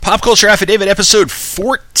Pop Culture Affidavit, episode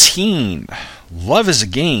 14. Love is a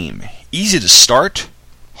game. Easy to start,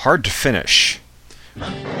 hard to finish.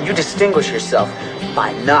 You distinguish yourself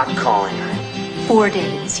by not calling her. 4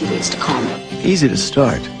 days he waits to call me. Easy to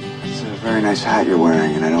start. It's a very nice hat you're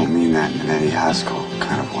wearing, and I don't mean that in an Eddie Haskell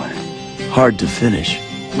kind of way. Hard to finish.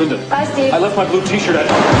 Linda. Bye, Steve. I left my blue t-shirt at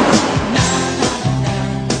home.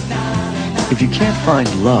 If you can't find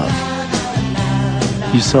love,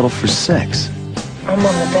 you settle for sex. I'm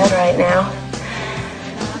on the bed right now,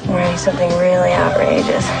 wearing something really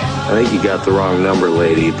outrageous. I think you got the wrong number,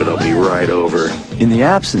 lady, but I'll be right over. In the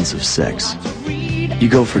absence of sex, you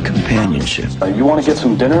go for companionship. You want to get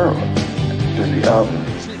some dinner? How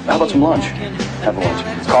about some lunch? Have a lunch.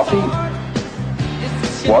 Coffee?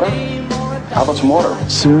 Water? How about some water?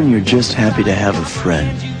 Soon you're just happy to have a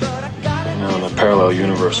friend. You know, in the parallel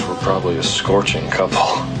universe, we're probably a scorching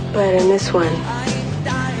couple. But in this one,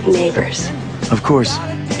 neighbors. Of course,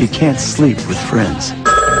 you can't sleep with friends.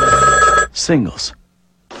 Singles.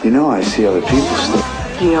 You know, I see other people still.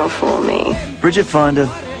 You don't fool me. Bridget Fonda.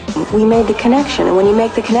 We made the connection, and when you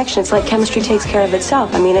make the connection, it's like chemistry takes care of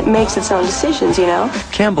itself. I mean, it makes its own decisions, you know?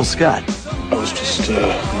 Campbell Scott. I was just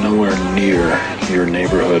nowhere near your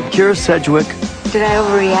neighborhood. Kira Sedgwick. Did I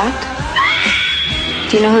overreact?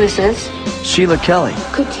 Do you know who this is? Sheila Kelly.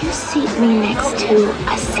 Could you seat me next to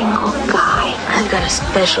a single guy? I've got a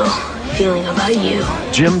special feeling about you.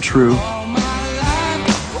 Jim True.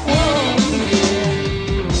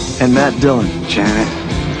 And Matt Dillon. Janet,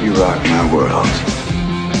 you rock my world.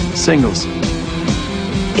 Singles.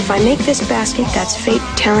 If I make this basket, that's fate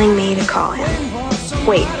telling me to call him.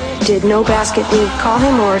 Wait, did no basket mean call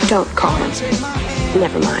him or don't call him?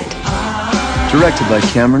 Never mind. Directed by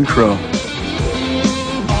Cameron Crowe.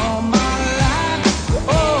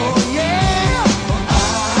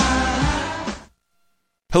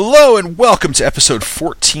 Hello and welcome to episode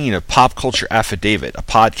 14 of Pop Culture Affidavit, a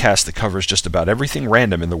podcast that covers just about everything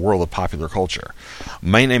random in the world of popular culture.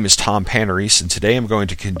 My name is Tom Panarese, and today I'm going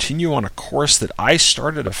to continue on a course that I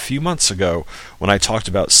started a few months ago when I talked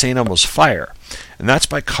about St. Elmo's Fire, and that's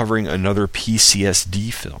by covering another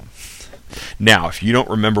PCSD film. Now, if you don't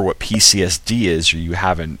remember what PCSD is, or you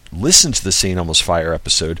haven't listened to the St. Elmo's Fire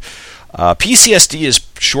episode, PCSD is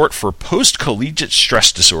short for post-collegiate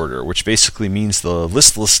stress disorder, which basically means the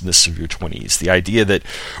listlessness of your 20s. The idea that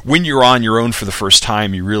when you're on your own for the first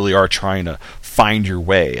time, you really are trying to find your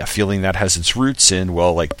way, a feeling that has its roots in,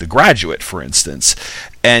 well, like The Graduate, for instance,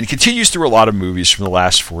 and continues through a lot of movies from the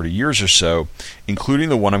last 40 years or so, including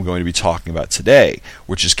the one I'm going to be talking about today,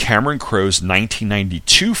 which is Cameron Crowe's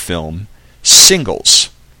 1992 film, Singles.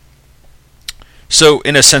 So,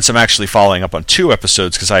 in a sense, I'm actually following up on 2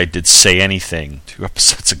 episodes because I did Say Anything 2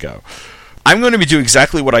 episodes ago. I'm going to be doing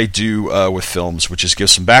exactly what I do with films, which is give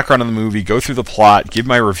some background on the movie, go through the plot, give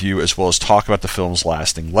my review, as well as talk about the film's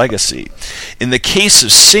lasting legacy. In the case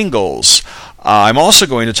of Singles, I'm also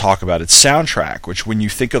going to talk about its soundtrack, which, when you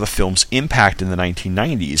think of the film's impact in the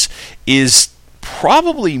 1990s, is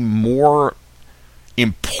probably more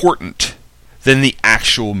important than the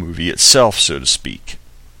actual movie itself, so to speak.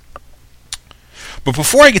 But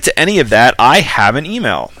before I get to any of that, I have an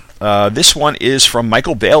email. This one is from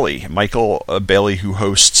Michael Bailey. Michael Bailey, who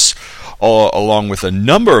hosts, along with a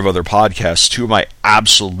number of other podcasts, 2 of my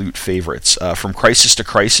absolute favorites. From Crisis to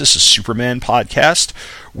Crisis, a Superman podcast,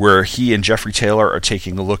 where he and Jeffrey Taylor are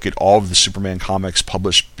taking a look at all of the Superman comics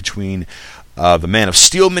published between the Man of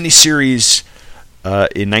Steel miniseries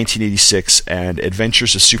in 1986 and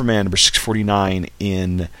Adventures of Superman number 649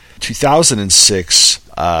 in 2006.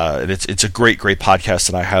 It's a great podcast,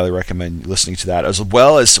 and I highly recommend listening to that, as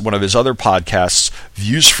well as one of his other podcasts,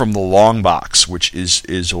 Views from the Long Box, which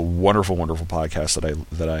is a wonderful podcast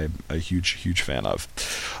that I'm a huge fan of.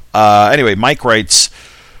 Anyway, Mike writes,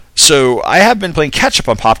 so I have been playing catch-up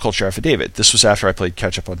on Pop Culture Affidavit. This was after I played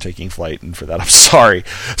catch-up on Taking Flight, and for that I'm sorry.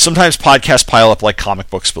 Sometimes podcasts pile up like comic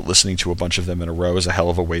books, but listening to a bunch of them in a row is a hell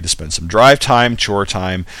of a way to spend some drive time, chore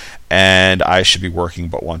time, and I should be working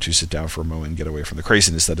but want to sit down for a moment and get away from the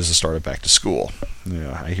craziness that is the start of back to school.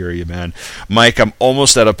 Yeah, I hear you, man. Mike, I'm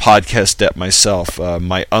almost out of podcast debt myself.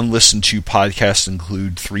 My unlistened to podcasts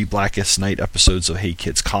include 3 Blackest Night episodes of Hey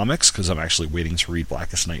Kids Comics, because I'm actually waiting to read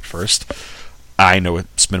Blackest Night first. I know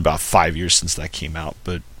it's been about 5 years since that came out,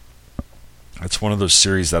 but it's one of those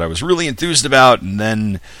series that I was really enthused about, and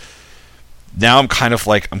then now I'm kind of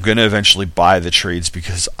like, I'm going to eventually buy the trades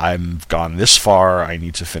because I've gone this far, I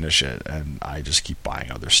need to finish it, and I just keep buying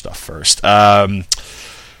other stuff first. A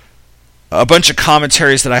bunch of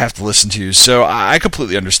commentaries that I have to listen to, so I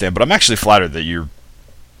completely understand, but I'm actually flattered that you're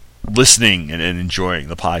listening and enjoying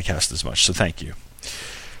the podcast as much, so thank you.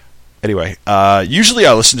 Anyway, usually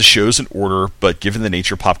I listen to shows in order, but given the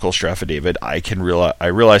nature of Pop Culture Affidavit, I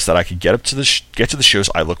realize that I can get to the shows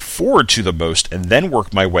I look forward to the most, and then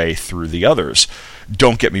work my way through the others.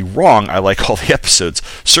 Don't get me wrong, I like all the episodes.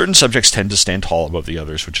 Certain subjects tend to stand tall above the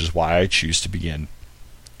others, which is why I chose to begin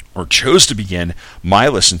my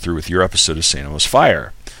listen through with your episode of St. Elmo's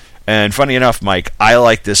Fire. And funny enough, Mike, I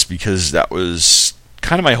like this because that was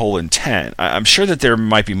kind of my whole intent. I'm sure that there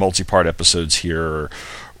might be multi-part episodes here,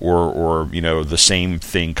 or the same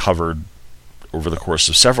thing covered over the course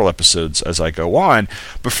of several episodes as I go on.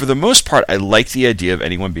 But for the most part, I like the idea of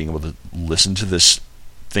anyone being able to listen to this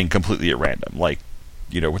thing completely at random. Like,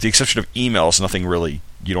 with the exception of emails, nothing really,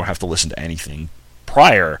 you don't have to listen to anything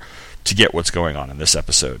prior to get what's going on in this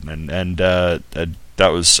episode. And that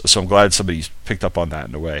was, so I'm glad somebody picked up on that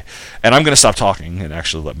in a way. And I'm going to stop talking and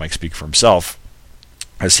actually let Mike speak for himself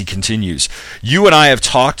as he continues. You and I have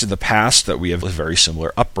talked in the past that we have a very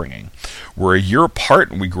similar upbringing. We're a year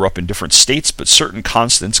apart and we grew up in different states, but certain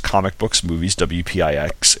constants, comic books, movies,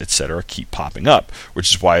 WPIX, etc., keep popping up,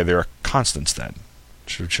 which is why they're constants then.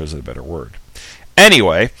 Should have chosen a better word.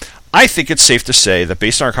 Anyway, I think it's safe to say that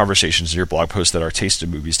based on our conversations in your blog post that our taste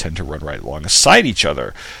in movies tend to run right alongside each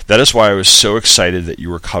other. That is why I was so excited that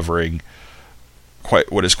you were covering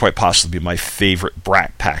what is quite possibly my favorite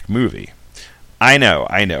Brat Pack movie. I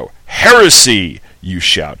know. Heresy, you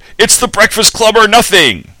shout. It's The Breakfast Club or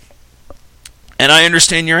nothing! And I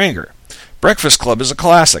understand your anger. Breakfast Club is a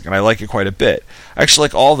classic, and I like it quite a bit. I actually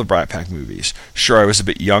like all the Brat Pack movies. Sure, I was a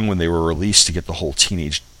bit young when they were released to get the whole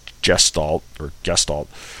teenage gestalt,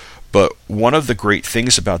 but one of the great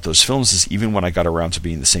things about those films is even when I got around to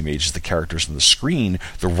being the same age as the characters on the screen,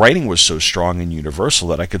 the writing was so strong and universal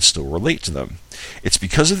that I could still relate to them. It's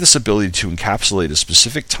because of this ability to encapsulate a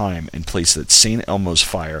specific time and place that St. Elmo's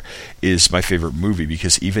Fire is my favorite movie,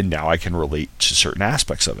 because even now I can relate to certain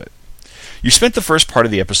aspects of it. You spent the first part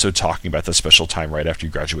of the episode talking about the special time right after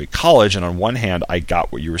you graduate college, and on one hand I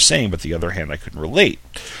got what you were saying, but the other hand I couldn't relate.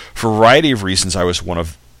 For a variety of reasons, I was one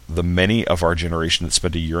of the many of our generation that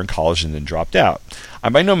spent a year in college and then dropped out.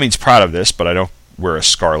 I'm by no means proud of this, but I don't wear a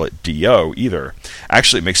scarlet DO either.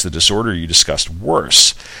 Actually, it makes the disorder you discussed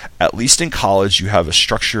worse. At least in college, you have a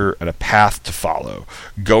structure and a path to follow.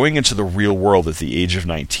 Going into the real world at the age of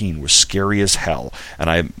 19 was scary as hell,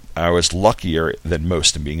 and I was luckier than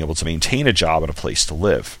most in being able to maintain a job and a place to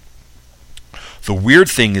live. The weird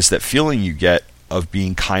thing is that feeling you get of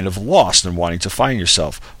being kind of lost and wanting to find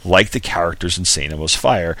yourself, like the characters in St. Elmo's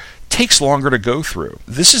Fire, takes longer to go through.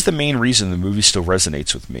 This is the main reason the movie still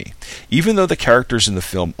resonates with me. Even though the characters in the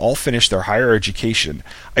film all finish their higher education,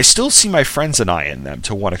 I still see my friends and I in them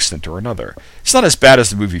to one extent or another. It's not as bad as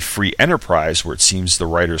the movie Free Enterprise, where it seems the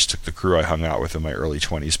writers took the crew I hung out with in my early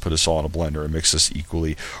 20s, put us all in a blender, and mixed us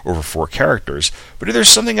equally over 4 characters. But there's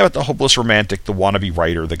something about the hopeless romantic, the wannabe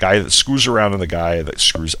writer, the guy that screws around and the guy that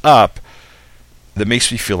screws up, that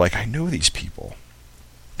makes me feel like I know these people.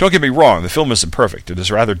 Don't get me wrong, the film isn't perfect. It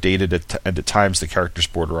is rather dated, and at times the characters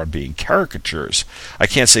border on being caricatures. I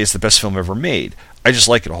can't say it's the best film ever made. I just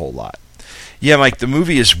like it a whole lot. Yeah, Mike, the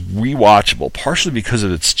movie is rewatchable, partially because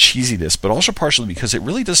of its cheesiness, but also partially because it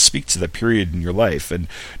really does speak to that period in your life, and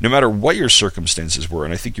no matter what your circumstances were,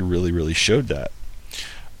 and I think you really, really showed that.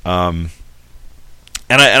 And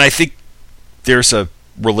I think there's a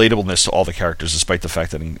relatableness to all the characters, despite the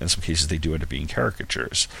fact that in some cases they do end up being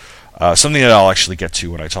caricatures. Something that I'll actually get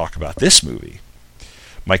to when I talk about this movie.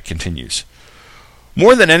 Mike continues.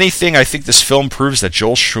 More than anything, I think this film proves that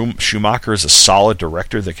Joel Schumacher is a solid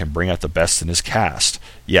director that can bring out the best in his cast.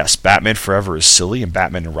 Yes, Batman Forever is silly, and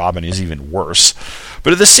Batman and Robin is even worse.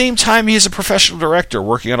 But at the same time, he is a professional director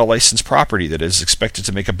working on a licensed property that is expected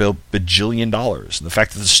to make a bajillion dollars. And the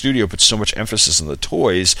fact that the studio puts so much emphasis on the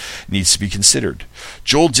toys needs to be considered.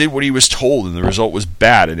 Joel did what he was told, and the result was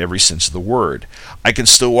bad in every sense of the word. I can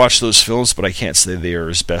still watch those films, but I can't say they are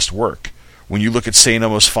his best work. When you look at St.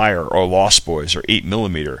 Elmo's Fire or Lost Boys or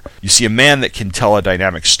 8mm, you see a man that can tell a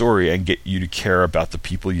dynamic story and get you to care about the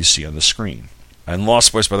people you see on the screen. And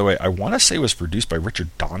Lost Boys, by the way, I want to say was produced by Richard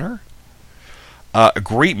Donner. A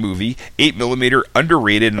great movie, 8mm,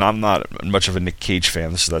 underrated, and I'm not much of a Nick Cage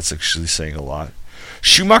fan, so that's actually saying a lot.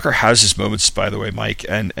 Schumacher has his moments, by the way, Mike,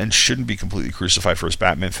 and shouldn't be completely crucified for his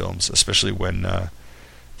Batman films, especially when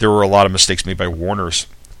there were a lot of mistakes made by Warner's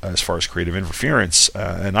as far as creative interference.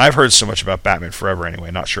 And I've heard so much about Batman Forever anyway,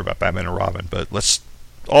 not sure about Batman and Robin, but let's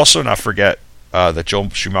also not forget that Joel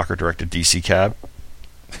Schumacher directed DC Cab.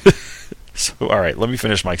 So, alright, let me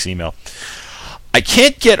finish Mike's email. I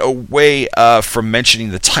can't get away from mentioning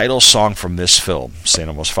the title song from this film, St.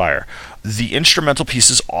 Elmo's Fire. The instrumental piece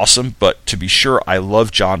is awesome, but to be sure, I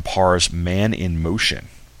love John Parr's Man in Motion.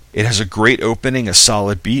 It has a great opening, a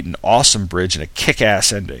solid beat, an awesome bridge, and a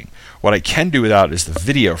kick-ass ending. What I can do without is the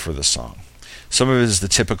video for the song. Some of it is the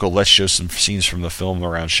typical let's show some scenes from the film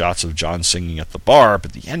around shots of John singing at the bar,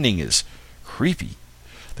 but the ending is creepy.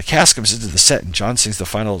 The cast comes into the set and John sings the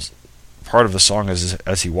final part of the song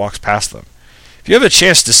as he walks past them. If you have a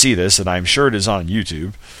chance to see this, and I'm sure it is on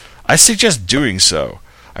YouTube, I suggest doing so.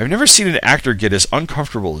 I've never seen an actor get as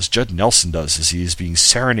uncomfortable as Judd Nelson does as he is being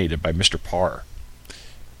serenaded by Mr. Parr.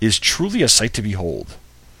 It is truly a sight to behold.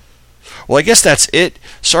 Well, I guess that's it.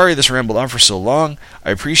 Sorry this rambled on for so long. I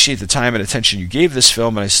appreciate the time and attention you gave this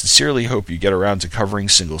film, and I sincerely hope you get around to covering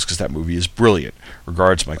Singles, because that movie is brilliant.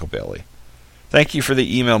 Regards, Michael Bailey. Thank you for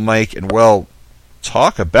the email, Mike, and well,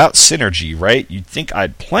 talk about synergy, right? You'd think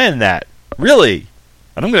I'd plan that. Really?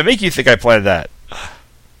 And I'm going to make you think I planned that.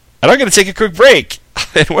 And I'm going to take a quick break.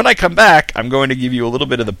 And when I come back, I'm going to give you a little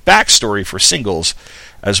bit of the backstory for Singles,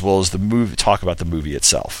 as well as the movie, talk about the movie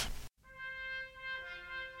itself.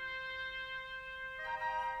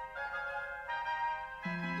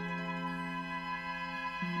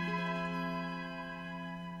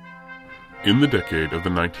 In the decade of the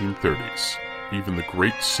 1930s, even the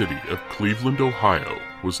great city of Cleveland, Ohio,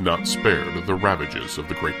 was not spared of the ravages of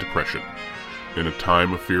the Great Depression. In a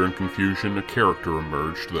time of fear and confusion, a character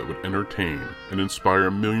emerged that would entertain and inspire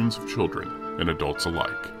millions of children and adults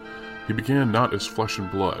alike. He began not as flesh and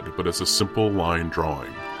blood, but as a simple line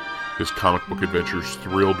drawing. His comic book adventures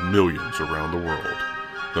thrilled millions around the world.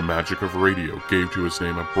 The magic of radio gave to his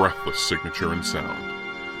name a breathless signature and sound.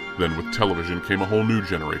 Then with television came a whole new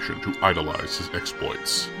generation to idolize his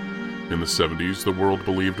exploits. In the 70s, the world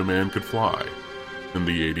believed a man could fly. In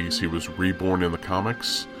the 80s, he was reborn in the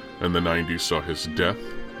comics, and the 90s saw his death,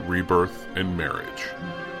 rebirth, and marriage.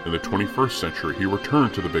 In the 21st century, he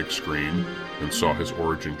returned to the big screen and saw his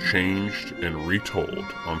origin changed and retold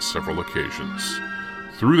on several occasions.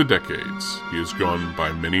 Through the decades, he has gone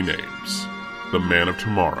by many names. The Man of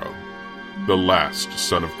Tomorrow, the Last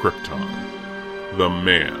Son of Krypton, the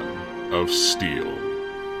Man of Steel.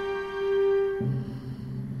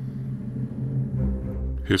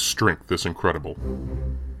 His strength is incredible.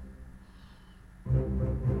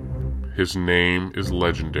 His name is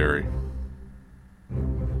legendary.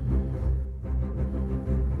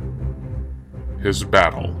 His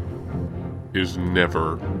battle is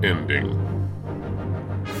never ending.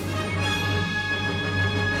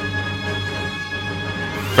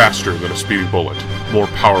 Faster than a speeding bullet, more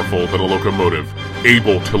powerful than a locomotive,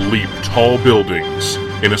 able to leap tall buildings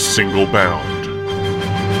in a single bound.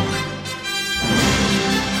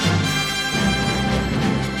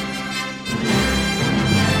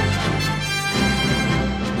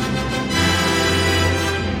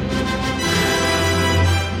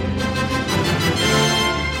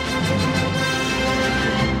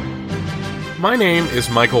 My name is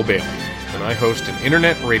Michael Bailey, and I host an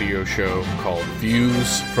internet radio show called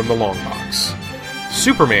Views from the Long Box.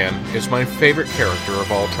 Superman is my favorite character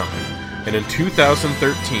of all time, and in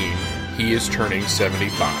 2013, he is turning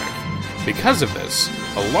 75. Because of this,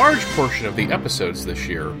 a large portion of the episodes this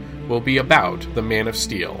year will be about the Man of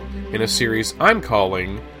Steel, in a series I'm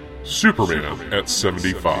calling Superman at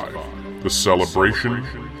 75, the celebration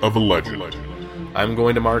of a legend. I'm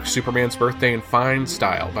going to mark Superman's birthday in fine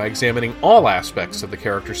style by examining all aspects of the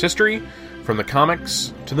character's history, from the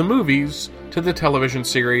comics, to the movies, to the television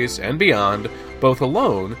series, and beyond, both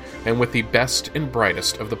alone and with the best and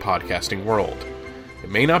brightest of the podcasting world. It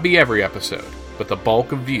may not be every episode, but the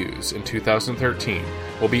bulk of views in 2013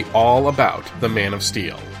 will be all about the Man of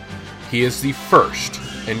Steel. He is the first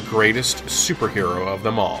and greatest superhero of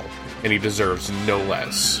them all, and he deserves no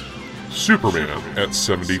less. Superman at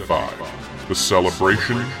 75. The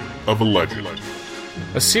celebration of a legend.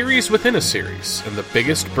 A series within a series, and the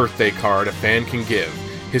biggest birthday card a fan can give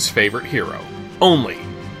his favorite hero, only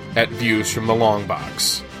at Views from the Long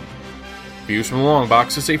Box. Views from the Long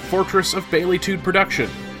Box is a Fortress of Baileytude production.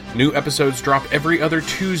 New episodes drop every other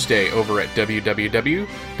Tuesday over at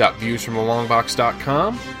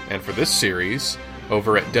www.viewsfromthelongbox.com, and for this series,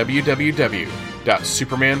 over at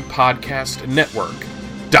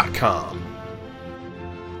www.supermanpodcastnetwork.com.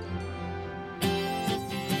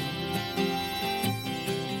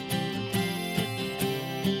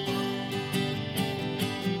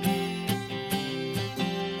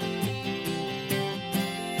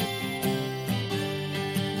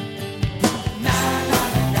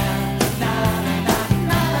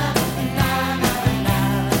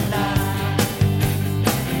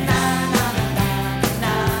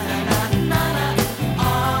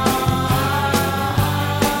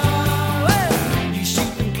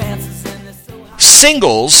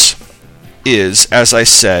 Singles is, as I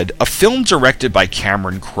said, a film directed by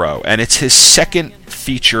Cameron Crowe, and it's his second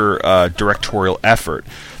feature directorial effort,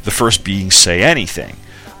 the first being Say Anything.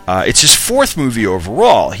 It's his fourth movie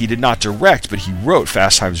overall. He did not direct, but he wrote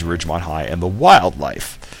Fast Times at Ridgemont High and The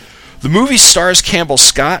Wildlife. The movie stars Campbell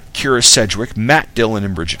Scott, Kyra Sedgwick, Matt Dillon,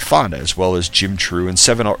 and Bridget Fonda, as well as Jim True and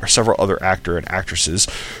several other actor and actresses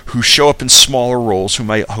who show up in smaller roles whom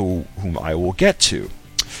I will get to.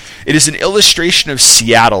 It is an illustration of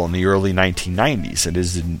Seattle in the early 1990s,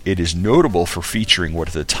 and it is notable for featuring what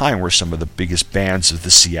at the time were some of the biggest bands of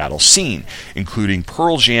the Seattle scene, including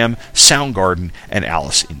Pearl Jam, Soundgarden, and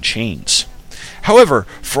Alice in Chains. However,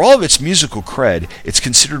 for all of its musical cred, it's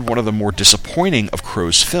considered one of the more disappointing of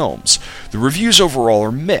Crowe's films. The reviews overall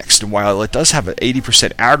are mixed, and while it does have an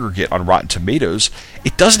 80% aggregate on Rotten Tomatoes,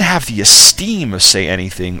 it doesn't have the esteem of Say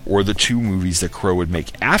Anything or the two movies that Crowe would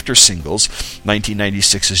make after Singles,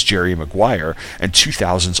 1996's Jerry Maguire and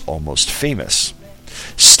 2000's Almost Famous.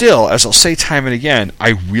 Still, as I'll say time and again, I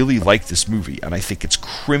really like this movie, and I think it's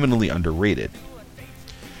criminally underrated.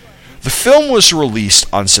 The film was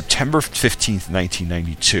released on September 15,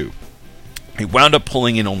 1992. It wound up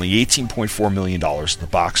pulling in only $18.4 million at the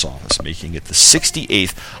box office, making it the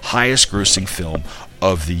 68th highest-grossing film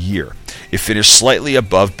of the year. It finished slightly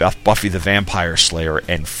above Buffy the Vampire Slayer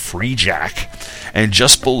and Free Jack, and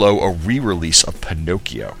just below a re-release of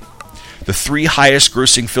Pinocchio. The three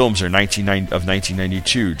highest-grossing films of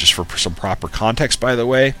 1992, just for some proper context, by the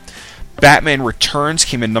way. Batman Returns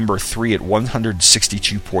came in number 3 at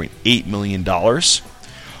 $162.8 million.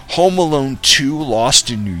 Home Alone 2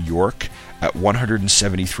 Lost in New York at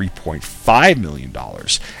 $173.5 million.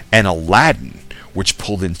 And Aladdin, which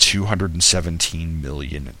pulled in $217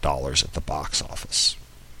 million at the box office.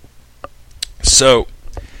 So,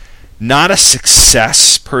 not a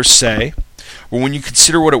success per se, but when you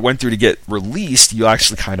consider what it went through to get released, you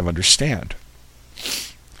actually kind of understand.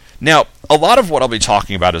 Now, a lot of what I'll be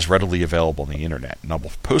talking about is readily available on the internet, and I'll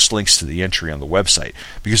post links to the entry on the website,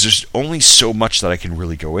 because there's only so much that I can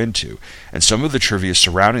really go into, and some of the trivia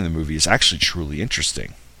surrounding the movie is actually truly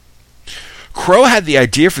interesting. Crowe had the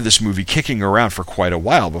idea for this movie kicking around for quite a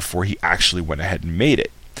while before he actually went ahead and made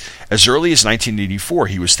it. As early as 1984,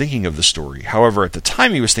 he was thinking of the story. However, at the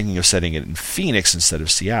time he was thinking of setting it in Phoenix instead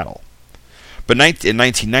of Seattle. But in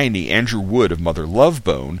 1990, Andrew Wood of Mother Love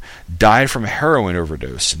Bone died from a heroin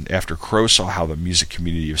overdose, and after Crowe saw how the music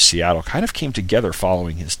community of Seattle kind of came together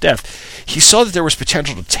following his death, he saw that there was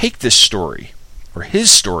potential to take this story, or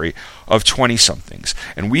his story, of 20-somethings,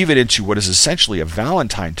 and weave it into what is essentially a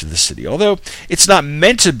Valentine to the city, although it's not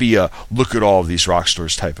meant to be a look at all of these rock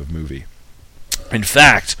stars type of movie. In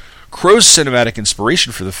fact, Crowe's cinematic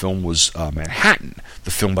inspiration for the film was Manhattan,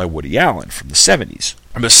 the film by Woody Allen from the 70s.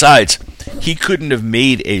 And besides, he couldn't have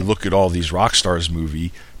made a look at all these rock stars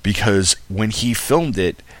movie because when he filmed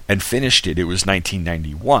it and finished it, it was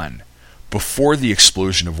 1991, before the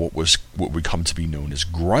explosion of what would come to be known as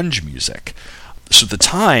grunge music. So at the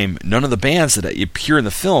time, none of the bands that appear in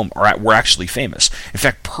the film were actually famous. In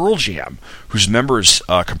fact, Pearl Jam, whose members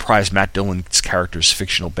comprised Matt Dillon's character's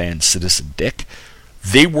fictional band Citizen Dick,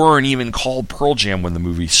 they weren't even called Pearl Jam when the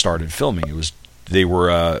movie started filming. They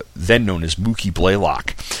were then known as Mookie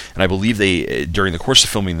Blaylock, and I believe during the course of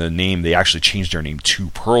filming they actually changed their name to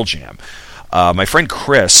Pearl Jam. My friend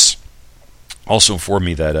Chris also informed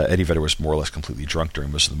me that Eddie Vedder was more or less completely drunk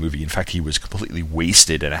during most of the movie. In fact, he was completely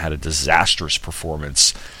wasted and had a disastrous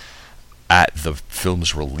performance at the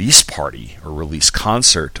film's release party or release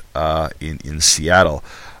concert in Seattle,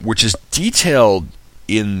 which is detailed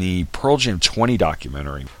in the Pearl Jam 20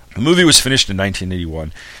 documentary. The movie was finished in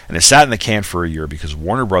 1981, and it sat in the can for a year because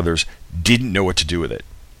Warner Brothers didn't know what to do with it.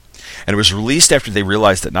 And it was released after they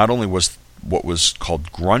realized that not only was what was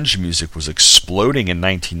called grunge music was exploding in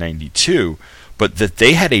 1992, but that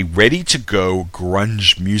they had a ready-to-go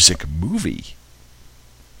grunge music movie.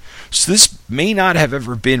 So this may not have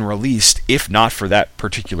ever been released if not for that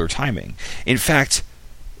particular timing. In fact,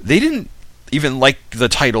 they didn't even like the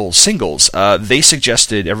title Singles. They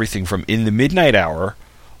suggested everything from In the Midnight Hour,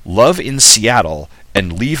 Love in Seattle,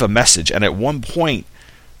 and Leave a Message. And at one point,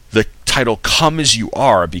 the title Come As You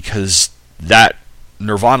Are, because that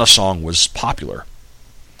Nirvana song was popular.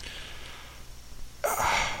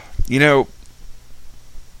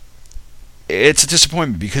 It's a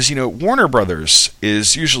disappointment because, Warner Brothers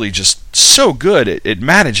is usually just so good at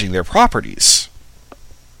managing their properties.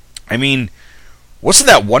 I mean, wasn't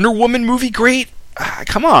that Wonder Woman movie great?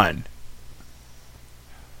 Come on.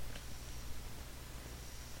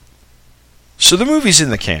 So the movie's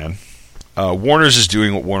in the can. Warner's is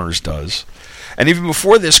doing what Warner's does. And even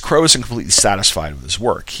before this, Crowe isn't completely satisfied with his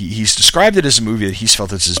work. He's described it as a movie that he's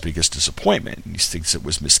felt is his biggest disappointment. He thinks it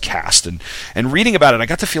was miscast. And reading about it, I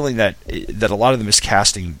got the feeling that a lot of the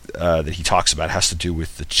miscasting that he talks about has to do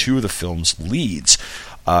with the two of the film's leads,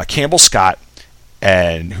 Campbell Scott,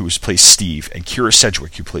 who plays Steve, and Kyra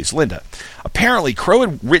Sedgwick, who plays Linda. Apparently, Crowe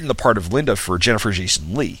had written the part of Linda for Jennifer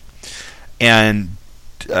Jason Leigh, and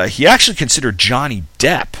he actually considered Johnny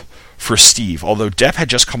Depp for Steve, although Depp had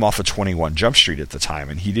just come off of 21 Jump Street at the time,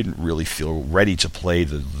 and he didn't really feel ready to play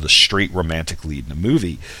the straight romantic lead in a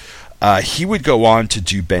movie. He would go on to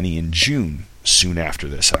do Benny and June soon after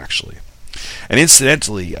this, actually. And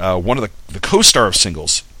incidentally, one of the co-star of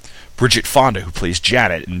Singles, Bridget Fonda, who plays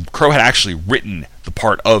Janet, and Crowe had actually written the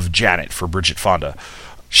part of Janet for Bridget Fonda.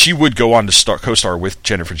 She would go on to co-star with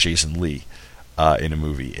Jennifer Jason Leigh in a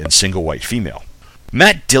movie in Single White Female.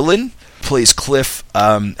 Matt Dillon plays Cliff,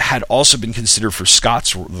 had also been considered for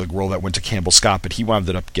Scott's the role that went to Campbell Scott, but he wound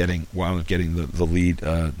up getting the lead,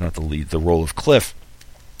 the role of Cliff.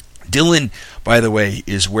 Dillon, by the way,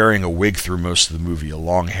 is wearing a wig through most of the movie, a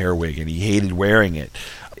long hair wig, and he hated wearing it.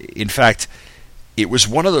 In fact, it was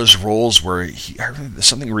one of those roles where I remember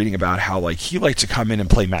something reading about how he liked to come in and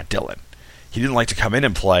play Matt Dillon. He didn't like to come in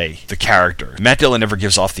and play the character. Matt Dillon never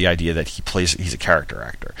gives off the idea that he's a character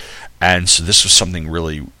actor. And so this was something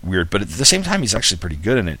really weird. But at the same time, he's actually pretty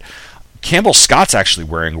good in it. Campbell Scott's actually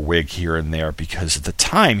wearing a wig here and there because at the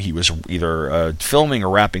time he was either filming or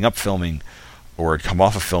wrapping up filming or had come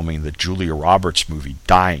off of filming the Julia Roberts movie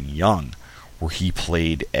Dying Young, where he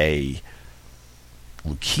played a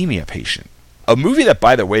leukemia patient. A movie that,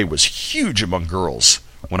 by the way, was huge among girls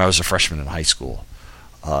when I was a freshman in high school.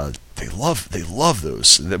 They love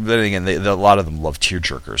those. Then again, a lot of them love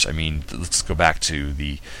tearjerkers. I mean, let's go back to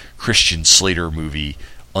the Christian Slater movie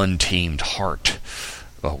Untamed Heart.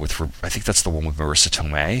 I think that's the one with Marissa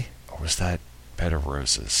Tomei, or was that Bed of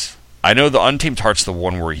Roses? I know the Untamed Heart's the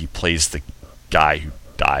one where he plays the guy who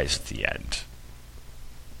dies at the end.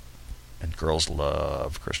 And girls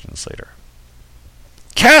love Christian Slater.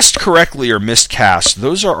 Cast correctly or miscast,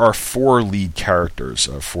 those are our four lead characters,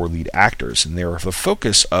 four lead actors, and they're the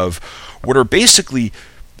focus of what are basically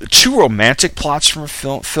two romantic plots from a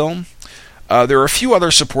film. There are a few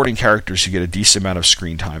other supporting characters who get a decent amount of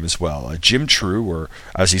screen time as well. Jim True, or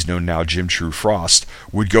as he's known now, Jim True Frost,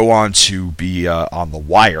 would go on to be on The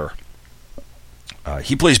Wire.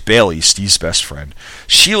 He plays Bailey, Steve's best friend.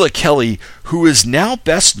 Sheila Kelly, who is now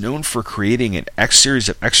best known for creating an series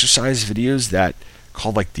of exercise videos that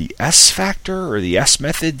called the S Factor or the S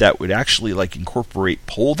Method that would actually incorporate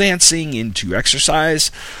pole dancing into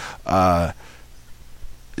exercise.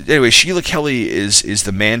 Anyway, Sheila Kelly is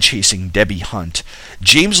the man chasing Debbie Hunt.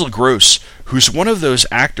 James LaGrosse, who's one of those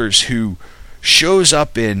actors who shows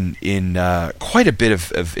up in quite a bit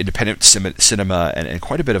of independent cinema and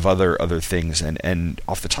quite a bit of other things. And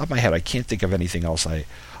off the top of my head, I can't think of anything else I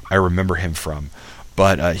remember him from.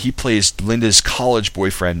 But he plays Linda's college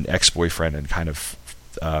boyfriend, ex-boyfriend, and kind of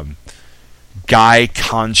guy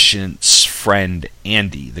conscience friend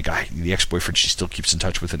Andy, the ex-boyfriend she still keeps in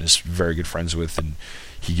touch with and is very good friends with, and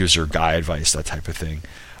he gives her guy advice, that type of thing.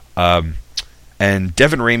 And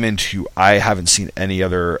Devin Raymond, who I haven't seen any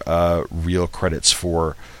other real credits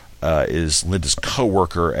for, is Linda's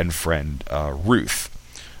co-worker and friend Ruth.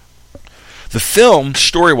 The film,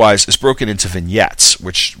 story-wise, is broken into vignettes,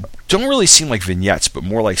 which don't really seem like vignettes, but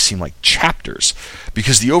more seem like chapters,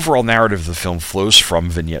 because the overall narrative of the film flows from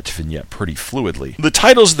vignette to vignette pretty fluidly. The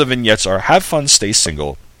titles of the vignettes are Have Fun, Stay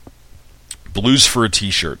Single, Blues for a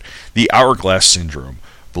T-Shirt, The Hourglass Syndrome,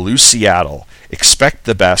 Blue Seattle, Expect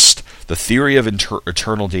the Best, The Theory of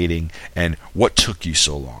Eternal Dating, and What Took You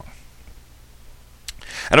So Long.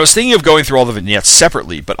 And I was thinking of going through all the vignettes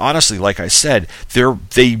separately, but honestly, like I said,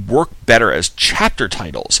 they work better as chapter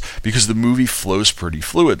titles because the movie flows pretty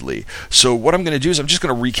fluidly. So what I'm going to do is I'm just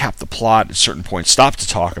going to recap the plot at certain points, stop to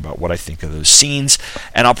talk about what I think of those scenes,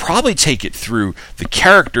 and I'll probably take it through the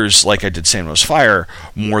characters like I did San Rose Fire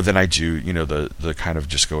more than I do, the kind of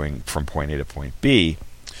just going from point A to point B.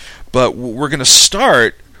 But we're going to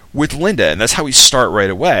start with Linda, and that's how we start right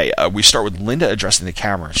away. We start with Linda addressing the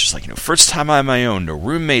camera. She's like, first time on my own, no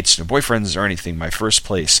roommates, no boyfriends or anything, my first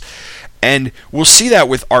place. And we'll see that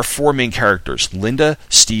with our four main characters, Linda,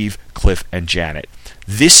 Steve, Cliff, and Janet.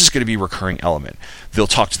 This is going to be a recurring element. They'll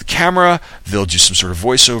talk to the camera, they'll do some sort of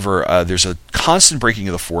voiceover. There's a constant breaking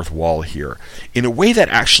of the fourth wall here in a way that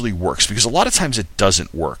actually works, because a lot of times it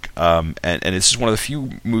doesn't work. And this is one of the few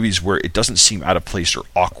movies where it doesn't seem out of place or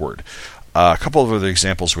awkward. A couple of other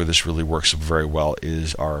examples where this really works very well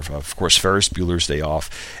are, of course, Ferris Bueller's Day Off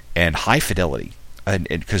and High Fidelity. and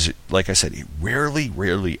because, like I said, it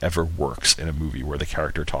rarely ever works in a movie where the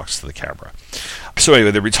character talks to the camera. So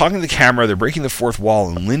anyway, they're talking to the camera, they're breaking the fourth wall,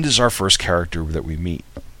 and Linda's our first character that we meet.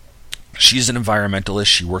 She's an environmentalist,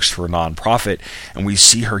 she works for a nonprofit, and we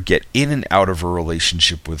see her get in and out of a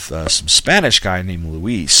relationship with some Spanish guy named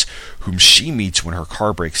Luis, whom she meets when her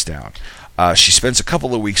car breaks down. She spends a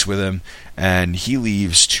couple of weeks with him, and he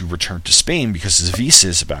leaves to return to Spain because his visa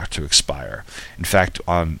is about to expire. In fact,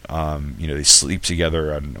 they sleep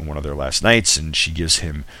together on one of their last nights, and she gives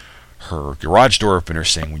him her garage door opener,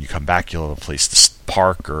 saying, "When you come back, you'll have a place to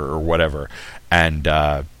park or whatever." And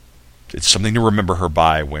it's something to remember her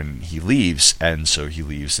by when he leaves. And so he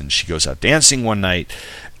leaves, and she goes out dancing one night,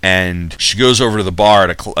 and she goes over to the bar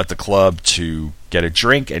at the club to get a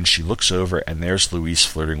drink, and she looks over, and there's Luis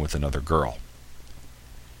flirting with another girl.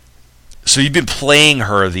 So he'd been playing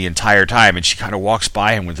her the entire time, and she kind of walks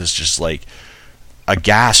by him with this just like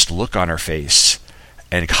aghast look on her face,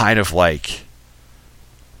 and kind of like,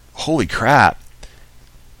 holy crap.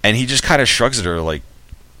 And he just kind of shrugs at her like,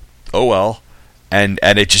 oh well. And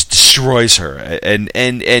it just destroys her, and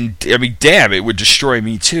I mean, damn, it would destroy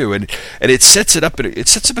me too. And it sets it up in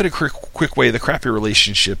a quick way the crappy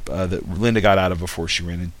relationship that Linda got out of before she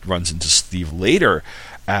runs into Steve later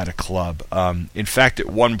at a club. In fact, at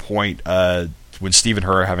one point, when Steve and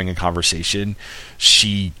her are having a conversation,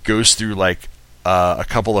 she goes through like a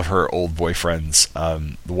couple of her old boyfriends.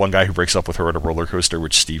 The one guy who breaks up with her at a roller coaster,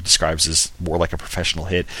 which Steve describes as more like a professional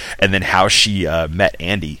hit, and then how she met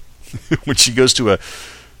Andy. When she goes to a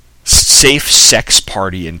safe sex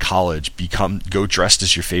party in college, go dressed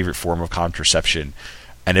as your favorite form of contraception,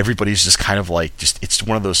 and everybody's just kind of like, it's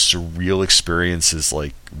one of those surreal experiences,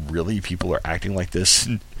 like, really, people are acting like this?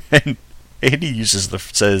 And Andy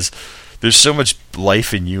says, there's so much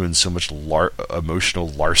life in you and so much emotional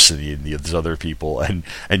larceny in these other people, and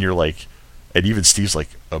you're like, and even Steve's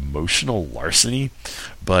like, emotional larceny?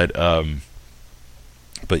 But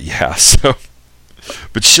yeah, so...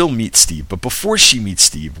 But she'll meet Steve. But before she meets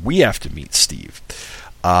Steve, we have to meet Steve.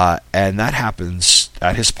 And that happens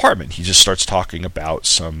at his apartment. He just starts talking about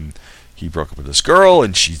he broke up with this girl,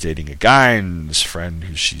 and she's dating a guy, and this friend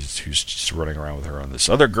who's just running around with her on this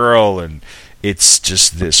other girl, and it's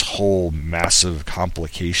just this whole massive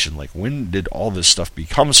complication. Like, when did all this stuff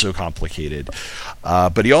become so complicated?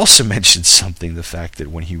 But he also mentioned the fact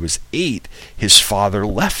that when he was 8, his father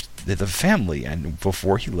left the family, and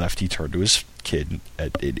before he left, he turned to his kid,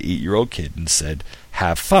 an 8-year-old kid, and said,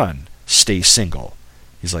 "Have fun, stay single."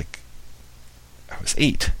 He's like, I was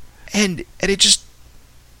 8, and it just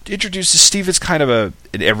introduces Steve as kind of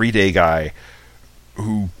an everyday guy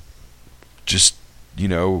who just,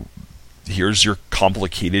 here's your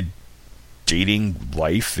complicated dating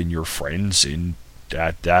life and your friends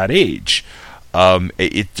at that age.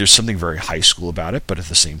 There's something very high school about it, but at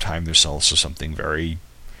the same time, there's also something very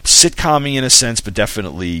sitcom-y in a sense, but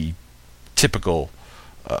definitely typical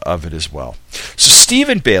of it as well. So Steve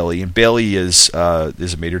and Bailey is a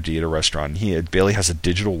maitre d' at a restaurant. Bailey has a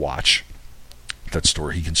digital watch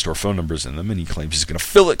he can store phone numbers in them, and he claims he's going to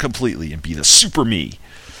fill it completely and be the super me.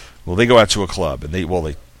 Well, they go out to a club, and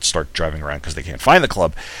they start driving around because they can't find the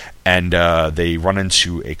club, and they run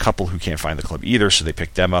into a couple who can't find the club either, so they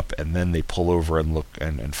pick them up, and then they pull over and look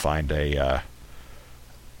and find a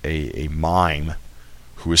mime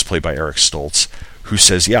who is played by Eric Stoltz, who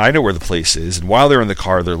says, "Yeah, I know where the place is." And while they're in the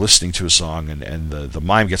car, they're listening to a song, and the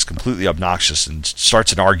mime gets completely obnoxious and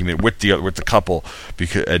starts an argument with the couple,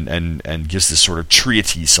 because and gives this sort of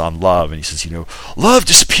treatise on love. And he says, "Love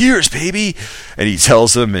disappears, baby." And he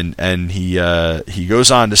tells them, and he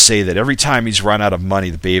goes on to say that every time he's run out of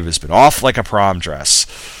money, the babe has been off like a prom dress.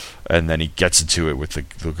 And then he gets into it with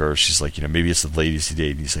the girl. She's like, maybe it's the ladies he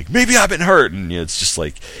dated. And he's like, maybe I've been hurt. And it's just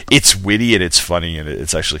like, it's witty and it's funny, and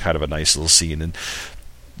it's actually kind of a nice little scene. And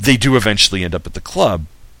they do eventually end up at the club.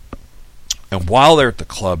 And while they're at the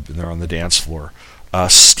club and they're on the dance floor,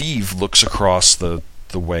 Steve looks across the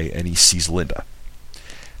way and he sees Linda.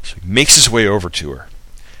 So he makes his way over to her,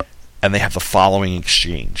 and they have the following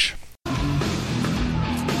exchange.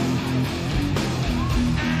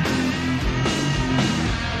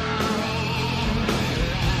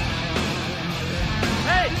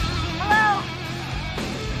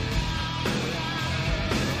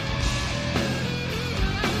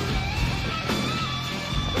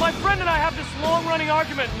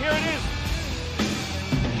 Argument, and here it is.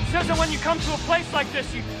 It says that when you come to a place like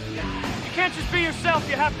this, you can't just be yourself,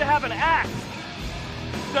 you have to have an act.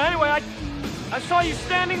 So anyway, I saw you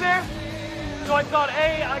standing there, so I thought,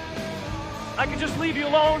 A, I could just leave you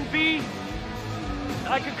alone, B,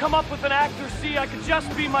 I could come up with an act, or C, I could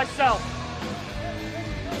just be myself.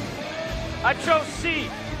 I chose C.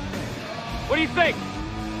 What do you think?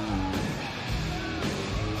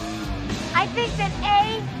 I think that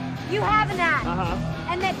A, you have an act.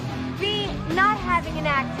 And that B, not having an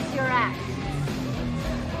act is your act.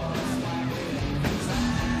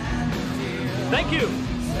 Thank you.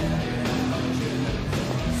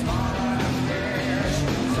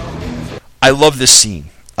 I love this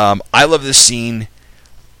scene.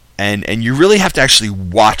 And you really have to actually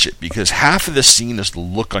watch it, because half of the scene is the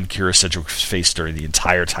look on Kyra Sedgwick's face during the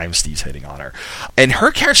entire time Steve's hitting on her. And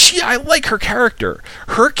her character, I like her character.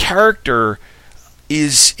 Her character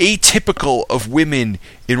is atypical of women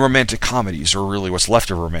in romantic comedies, or really what's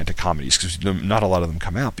left of romantic comedies, because not a lot of them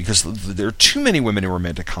come out, because there are too many women in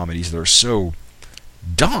romantic comedies that are so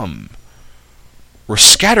dumb, or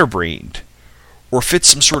scatterbrained, or fit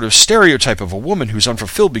some sort of stereotype of a woman who's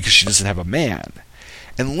unfulfilled because she doesn't have a man.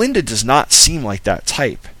 And Linda does not seem like that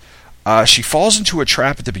type. She falls into a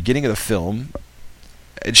trap at the beginning of the film,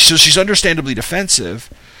 and so she's understandably defensive,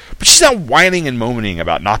 but she's not whining and moaning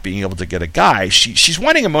about not being able to get a guy. She's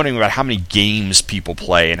whining and moaning about how many games people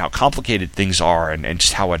play and how complicated things are, and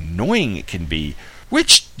just how annoying it can be.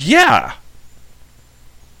 Which, yeah,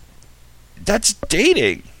 that's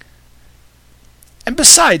dating. And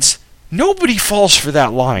besides, nobody falls for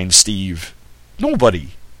that line, Steve. Nobody.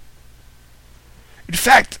 In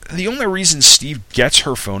fact, the only reason Steve gets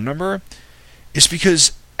her phone number is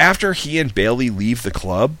because after he and Bailey leave the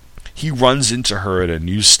club, he runs into her at a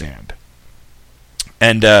newsstand.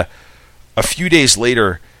 And a few days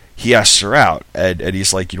later, he asks her out, and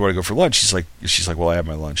he's like, "You want to go for lunch?" She's like, "Well, I had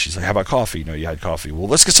my lunch." She's like, "How about coffee?" "No, you had coffee." "Well,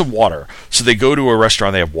 let's get some water." So they go to a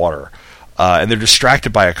restaurant, they have water. And they're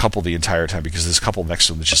distracted by a couple the entire time, because this couple next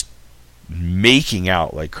to them is just making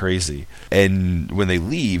out like crazy. And when they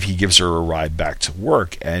leave, he gives her a ride back to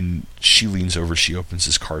work, and she leans over, she opens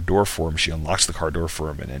his car door for him, she unlocks the car door for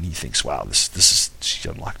him, and he thinks, wow, this is, she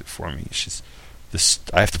unlocked it for me.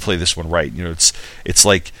 I have to play this one right. It's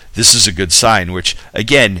like, this is a good sign, which,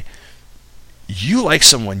 again, you like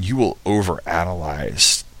someone, you will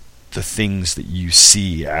overanalyze the things that you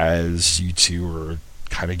see as you two are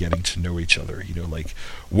kind of getting to know each other. Like,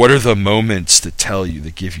 what are the moments that tell you,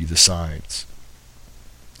 that give you the signs?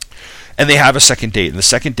 And they have a second date, and the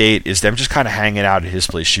second date is them just kind of hanging out at his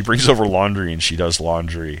place. She brings over laundry, and she does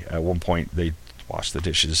laundry. At one point, they wash the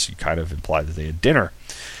dishes. You kind of imply that they had dinner.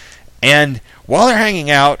 And while they're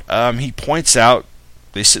hanging out, he points out,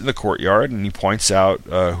 they sit in the courtyard, and he points out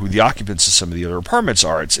who the occupants of some of the other apartments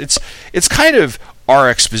are. It's kind of our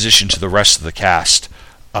exposition to the rest of the cast,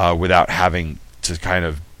 without having to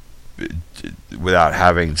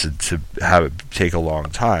have it take a long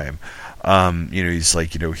time. He's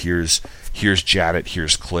like, here's Janet,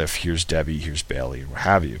 here's Cliff, here's Debbie, here's Bailey, and what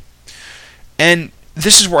have you. And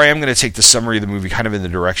this is where I am going to take the summary of the movie kind of in the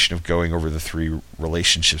direction of going over the three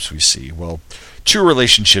relationships we see. Well, two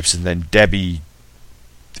relationships, and then Debbie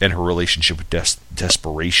and her relationship with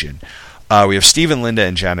desperation. We have Steve and Linda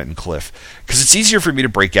and Janet and Cliff. Because it's easier for me to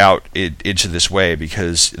break out into this way,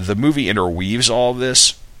 because the movie interweaves all of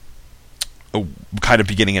this, kind of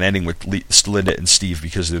beginning and ending with Linda and Steve,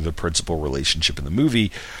 because they're the principal relationship in the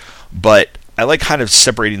movie. But I like kind of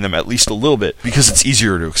separating them at least a little bit, because it's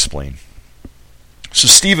easier to explain. So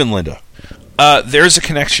Steve and Linda. There's a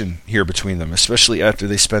connection here between them, especially after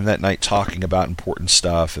they spend that night talking about important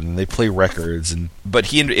stuff, and they play records. But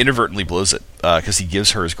he inadvertently blows it, because he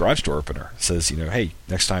gives her his garage door opener. Says, hey,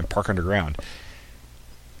 next time park underground.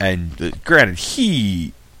 And granted,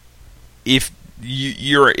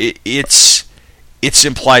 it's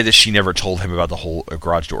implied that she never told him about the whole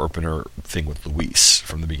garage door opener thing with Luis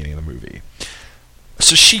from the beginning of the movie.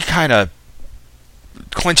 So she kind of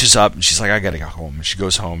clenches up, and she's like, I gotta go home. And she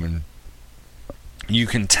goes home, and you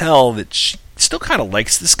can tell that she still kind of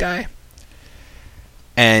likes this guy.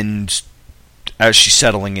 And as she's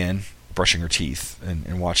settling in, brushing her teeth,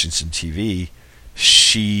 and watching some TV,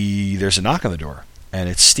 there's a knock on the door, and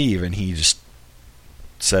it's Steve, and he just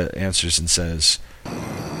answers and says,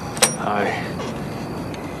 Hi.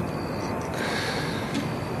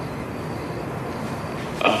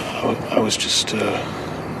 I was just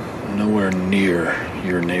nowhere near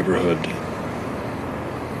your neighborhood.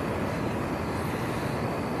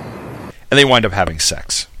 And they wind up having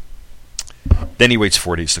sex. Then he waits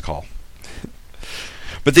 4 days to call.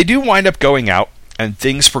 But they do wind up going out, and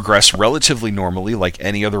things progress relatively normally, like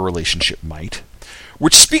any other relationship might,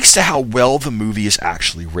 which speaks to how well the movie is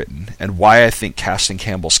actually written, and why I think casting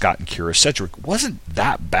Campbell Scott and Kyra Sedgwick wasn't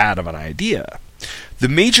that bad of an idea. The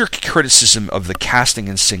major criticism of the casting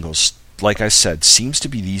in Singles, like I said, seems to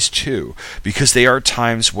be these two, because they are at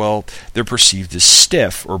times, they're perceived as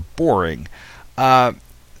stiff or boring.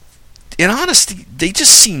 in honesty, they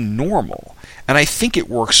just seem normal. And I think it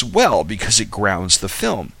works well because it grounds the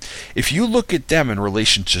film. If you look at them in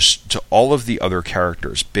relation to all of the other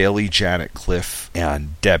characters, Bailey, Janet, Cliff,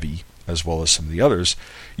 and Debbie, as well as some of the others,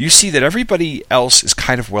 you see that everybody else is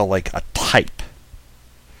kind of, well, like a type.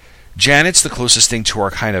 Janet's the closest thing to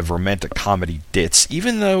our kind of romantic comedy ditz,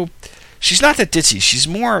 even though she's not that ditzy.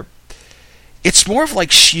 It's more of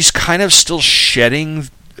like she's kind of still shedding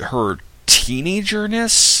her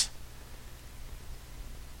teenagerness,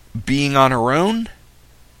 being on her own,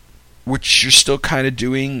 which you're still kind of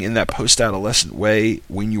doing in that post-adolescent way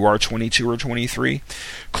when you are 22 or 23.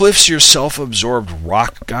 Cliff's your self-absorbed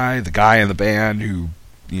rock guy, the guy in the band who,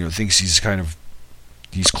 thinks he's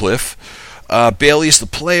Cliff. Bailey's the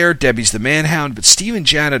player, Debbie's the manhound, but Steve and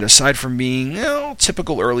Janet, aside from being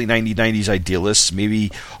typical early 90s idealists,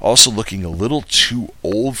 maybe also looking a little too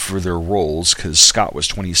old for their roles, because Scott was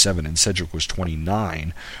 27 and Cedric was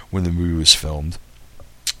 29 when the movie was filmed.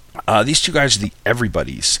 These two guys are the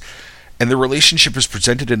everybody's, and the relationship is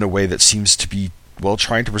presented in a way that seems to be, well,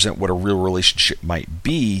 trying to present what a real relationship might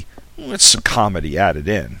be, with some comedy added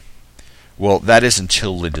in. Well, that is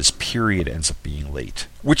until Linda's period ends up being late,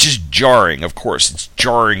 which is jarring, of course. It's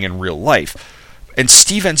jarring in real life. And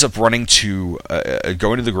Steve ends up running to,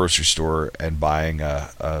 going to the grocery store and buying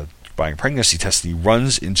a pregnancy test, and he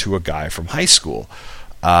runs into a guy from high school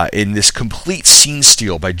in this complete scene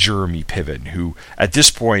steal by Jeremy Piven, who at this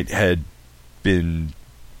point had been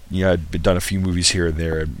done a few movies here and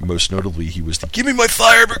there, and most notably he was the "Give me my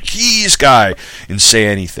Firebird keys" guy in Say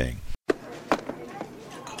Anything.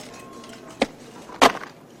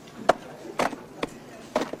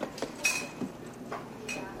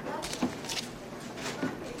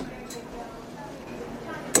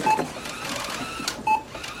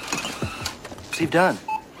 Steve Dunn.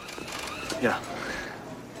 Yeah.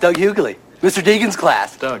 Doug Hughley, Mr. Deegan's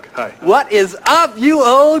class. Doug, hi. What is up, you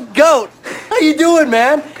old goat? How you doing,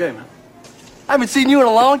 man? Okay, man. I haven't seen you in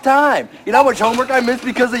a long time. You know how much homework I missed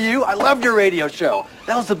because of you? I loved your radio show.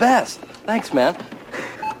 That was the best. Thanks, man.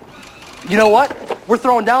 You know what? We're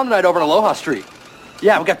throwing down tonight over on Aloha Street.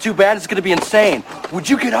 Yeah, we got two bands. It's going to be insane. Would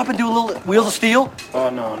you get up and do a little Wheels of Steel? Oh,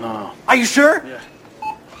 no. Are you sure? Yeah.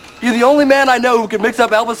 You're the only man I know who can mix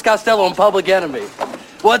up Elvis Costello and Public Enemy.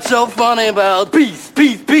 What's so funny about peace,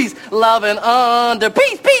 peace, peace, loving under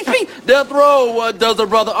peace, peace, peace, death row? What does a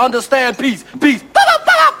brother understand? Peace, peace,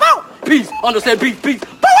 peace, understand peace, peace.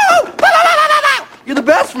 You're the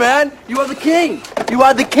best, man. You are the king. You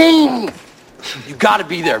are the king. You gotta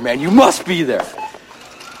be there, man. You must be there.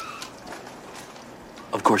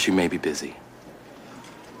 Of course, you may be busy.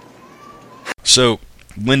 So,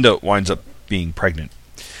 Linda winds up being pregnant.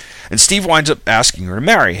 And Steve winds up asking her to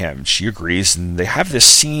marry him. She agrees, and they have this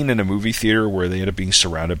scene in a movie theater where they end up being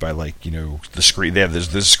surrounded by, the screen. They have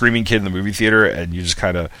this screaming kid in the movie theater, and you just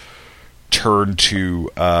kind of turn to,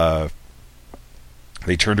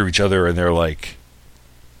 they turn to each other, and they're like,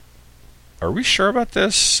 "Are we sure about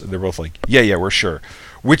this?" And they're both like, yeah, we're sure.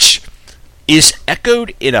 Which is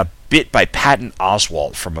echoed in a bit by Patton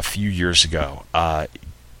Oswalt from a few years ago.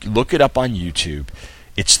 Look it up on YouTube.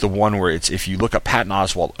 It's the one where if you look up Patton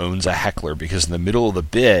Oswalt owns a heckler, because in the middle of the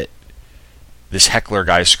bit, this heckler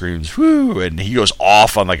guy screams, "Whoo!" and he goes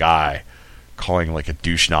off on the guy, calling like a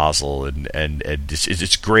douche nozzle, and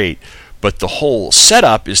it's great. But the whole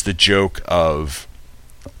setup is the joke of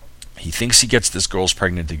he thinks he gets this girl's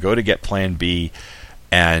pregnant, they go to get Plan B,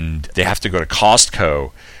 and they have to go to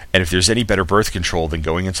Costco. And if there's any better birth control than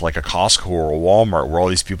going into like a Costco or a Walmart where all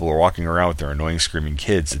these people are walking around with their annoying screaming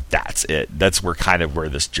kids, that's it. That's where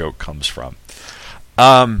this joke comes from.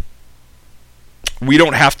 We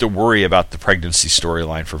don't have to worry about the pregnancy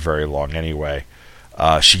storyline for very long anyway.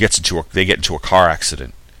 They get into a car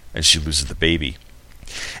accident and she loses the baby.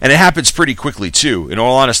 And it happens pretty quickly too, in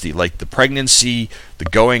all honesty. Like the pregnancy, the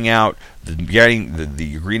going out, the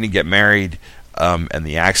agreeing to get married, and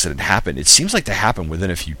the accident happened. It seems like they happen within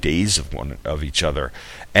a few days of each other,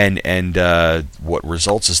 and what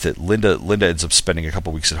results is that Linda ends up spending a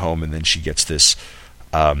couple weeks at home, and then she gets this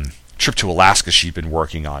trip to Alaska she'd been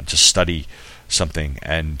working on to study something,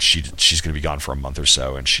 and she's going to be gone for a month or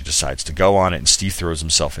so, and she decides to go on it. And Steve throws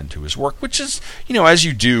himself into his work, which is as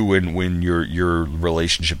you do when your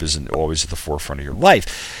relationship isn't always at the forefront of your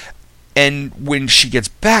life. And when she gets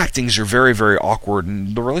back, things are very, very awkward,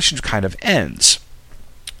 and the relationship kind of ends.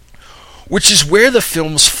 Which is where the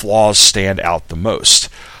film's flaws stand out the most.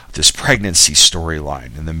 This pregnancy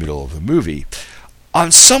storyline in the middle of the movie.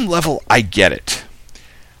 On some level, I get it.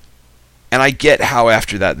 And I get how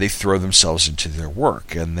after that they throw themselves into their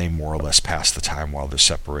work, and they more or less pass the time while they're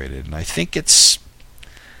separated. And I think it's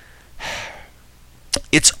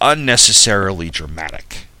it's unnecessarily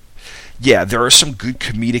dramatic. Yeah, there are some good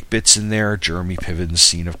comedic bits in there. Jeremy Piven's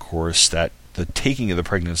scene, of course, that the taking of the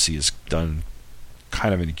pregnancy is done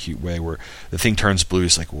kind of in a cute way, where the thing turns blue.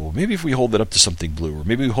 He's like, well, maybe if we hold it up to something blue, or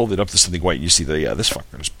maybe we hold it up to something white, and you see that, yeah, this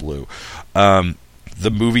fucker is blue.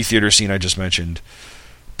 The movie theater scene I just mentioned.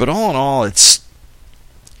 But all in all, it's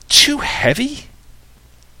too heavy.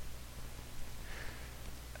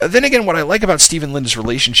 Then again, what I like about Steve and Linda's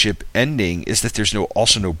relationship ending is that there's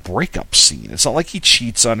also no breakup scene. It's not like he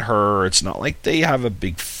cheats on her. It's not like they have a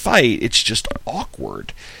big fight. It's just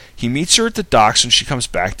awkward. He meets her at the docks when she comes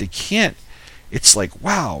back. They can't. It's like,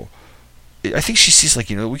 wow. I think she sees, like,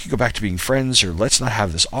 we could go back to being friends, or let's not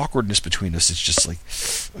have this awkwardness between us. It's just like,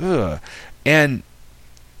 ugh. And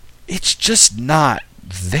it's just not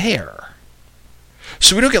there.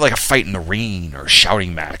 So we don't get like a fight in the rain or a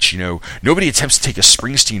shouting match. Nobody attempts to take a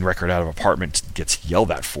Springsteen record out of an apartment and gets yelled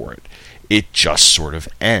at for it. It just sort of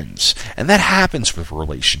ends. And that happens with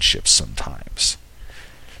relationships sometimes.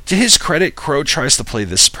 To his credit, Crowe tries to play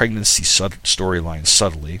this pregnancy storyline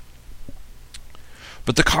subtly.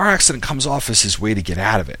 But the car accident comes off as his way to get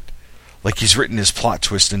out of it. Like he's written his plot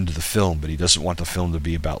twist into the film, but he doesn't want the film to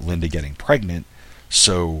be about Linda getting pregnant.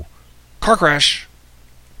 So, car crash,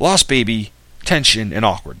 lost baby, tension, and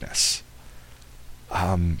awkwardness.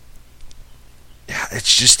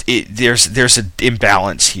 It's just there's an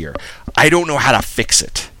imbalance here. I don't know how to fix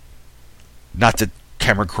it. Not that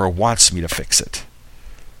Cameron Crowe wants me to fix it,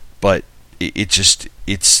 but it's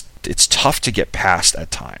tough to get past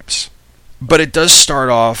at times. But it does start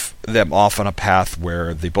them off on a path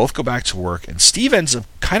where they both go back to work, and Steve ends up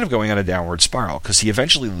kind of going on a downward spiral because he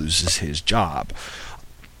eventually loses his job.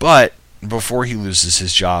 But before he loses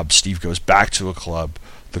his job, Steve goes back to the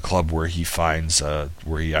club where he finds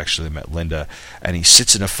where he actually met Linda, and he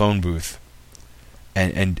sits in a phone booth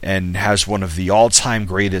and has one of the all-time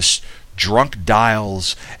greatest drunk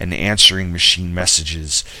dials and answering machine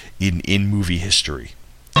messages in movie history.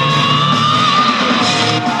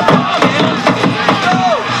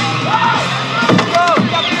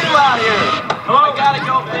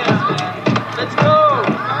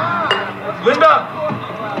 Linda,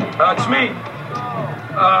 it's me.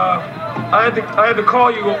 I had to call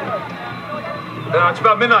you. It's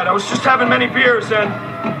about midnight. I was just having many beers, and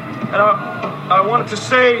I wanted to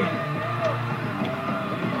say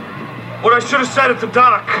what I should have said at the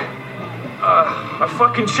dock. I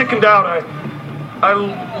fucking chickened out. I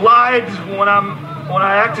lied when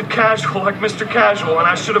I acted casual, like Mr. Casual, and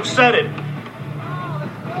I should have said it.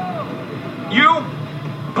 You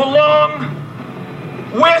belong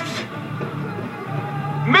with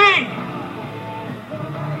me.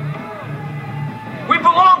 We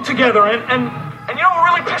belong together, and you know what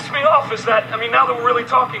really pissed me off is that, now that we're really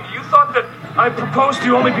talking, you thought that I proposed to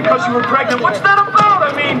you only because you were pregnant. What's that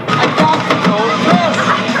about?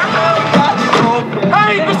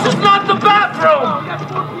 Hey, this is not the bathroom!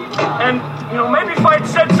 And, maybe if I had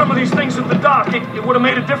said some of these things at the dock, it would have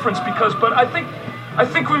made a difference, but I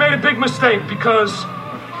think we made a big mistake, because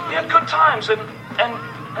we had good times and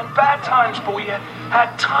bad times, but we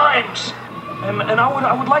had times. And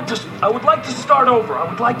I would like to start over. I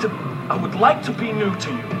would like to be new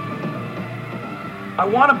to you. I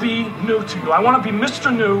want to be new to you. I want to be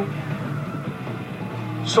Mr. New.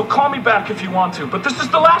 So call me back if you want to. But this is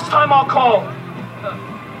the last time I'll call.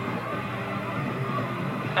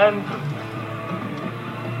 And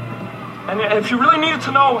if you really needed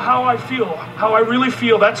to know how I feel, how I really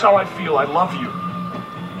feel, that's how I feel. I love you.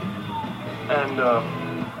 And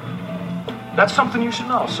that's something you should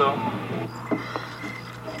know, so.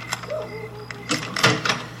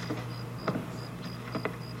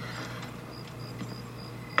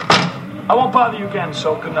 I won't bother you again,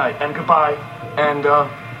 so good night and goodbye. And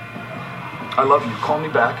I love you. Call me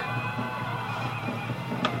back.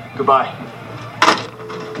 Goodbye.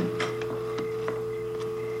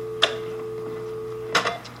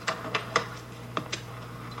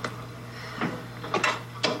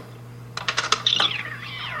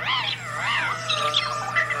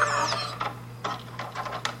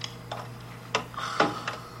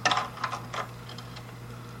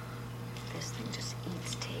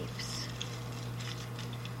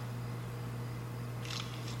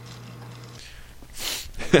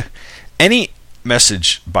 Any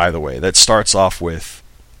message, by the way, that starts off with,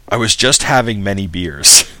 I was just having many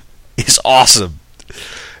beers, is awesome.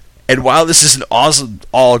 And while this is an awesome,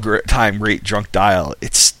 all-time great drunk dial,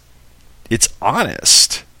 it's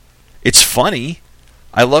honest. It's funny.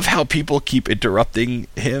 I love how people keep interrupting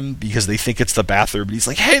him because they think it's the bathroom. And he's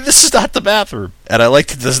like, hey, this is not the bathroom. And I like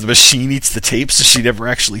that the machine eats the tape so she never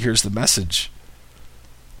actually hears the message.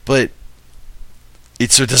 But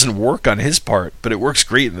so it doesn't work on his part, but it works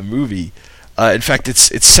great in the movie. In fact,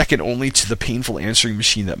 it's second only to the painful answering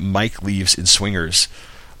machine that Mike leaves in Swingers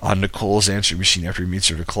on Nicole's answering machine after he meets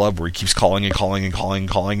her at a club, where he keeps calling and calling and calling and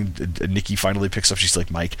calling. And Nikki finally picks up. She's like,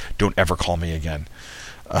 "Mike, don't ever call me again."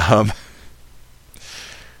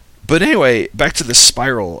 But anyway, back to the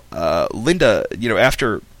spiral. Linda,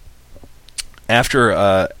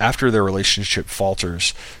 after their relationship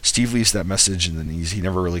falters, Steve leaves that message, and then he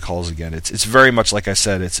never really calls again. It's very much like I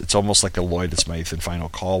said. It's almost like a Lloyd Smythe and Final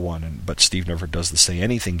Call one, but Steve never does the say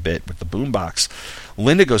anything bit with the boombox.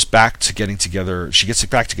 Linda goes back to getting together. She gets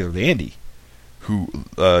back together with Andy, who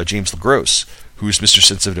James LaGrosse, who's Mr.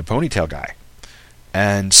 Sensitive Ponytail guy,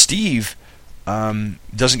 and Steve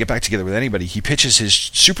doesn't get back together with anybody. He pitches his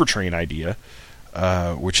Super Train idea,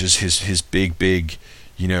 which is his big.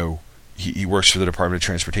 He works for the Department of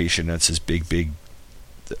Transportation. That's his big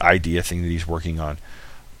idea thing that he's working on,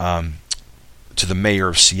 to the mayor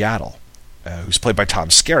of Seattle, who's played by Tom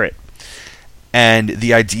Skerritt. And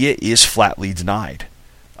the idea is flatly denied.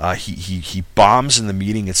 He bombs in the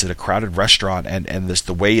meeting. It's at a crowded restaurant, and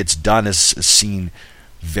the way it's done is seen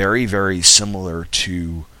very, very similar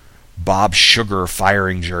to Bob Sugar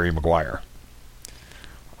firing Jerry Maguire.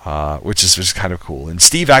 Which is kind of cool. And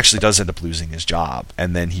Steve actually does end up losing his job,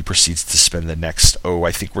 and then he proceeds to spend the next,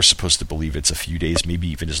 I think we're supposed to believe it's a few days, maybe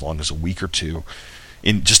even as long as a week or two,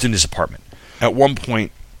 in his apartment. At one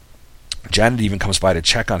point, Janet even comes by to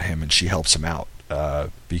check on him, and she helps him out,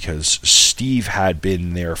 because Steve had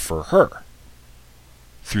been there for her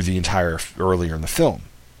through the entire earlier in the film,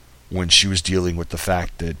 when she was dealing with the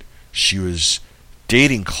fact that she was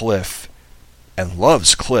dating Cliff and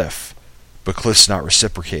loves Cliff, but Cliff's not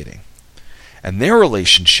reciprocating. And their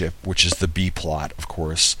relationship, which is the B plot, of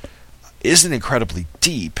course, isn't incredibly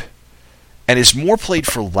deep, and is more played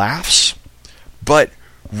for laughs, but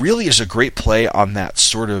really is a great play on that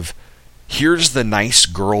sort of, here's the nice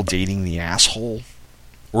girl dating the asshole,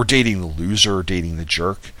 or dating the loser, or dating the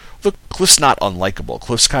jerk. Look, Cliff's not unlikable.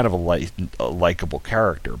 Cliff's kind of a likable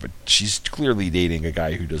character, but she's clearly dating a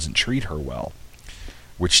guy who doesn't treat her well,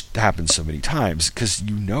 which happens so many times, because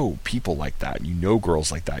people like that.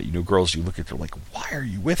 Girls like that. Girls you look at, they're like, why are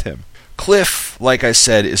you with him? Cliff, like I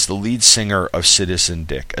said, is the lead singer of Citizen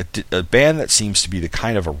Dick, a band that seems to be the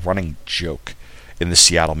kind of a running joke in the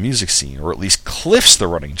Seattle music scene, or at least Cliff's the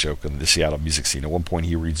running joke in the Seattle music scene. At one point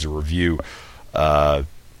he reads a review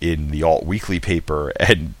in the Alt Weekly paper,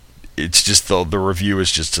 and it's just the review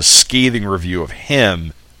is just a scathing review of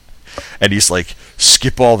him. And he's like,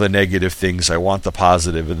 skip all the negative things. I want the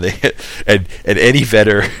positive. And Eddie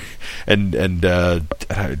Vedder and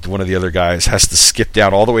one of the other guys has to skip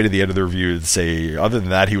down all the way to the end of the review and say, other than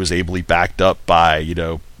that, he was ably backed up by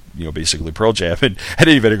basically Pearl Jam. And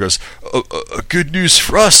Eddie Vedder goes, good news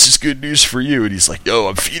for us is good news for you. And he's like, no,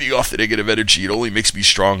 I'm feeding off the negative energy. It only makes me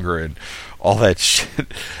stronger and all that shit.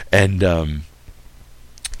 And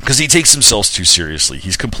because he takes himself too seriously.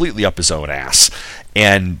 He's completely up his own ass.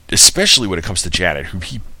 And especially when it comes to Janet, who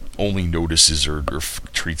he only notices or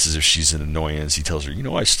treats as if she's an annoyance. He tells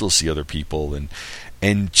her, I still see other people.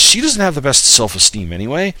 And she doesn't have the best self-esteem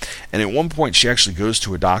anyway. And at one point, she actually goes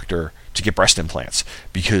to a doctor to get breast implants,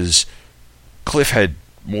 because Cliff had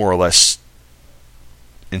more or less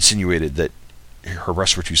insinuated that her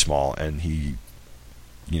breasts were too small, and he,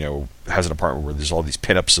 has an apartment where there's all these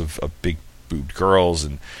pinups of big boobed girls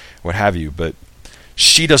and what have you, but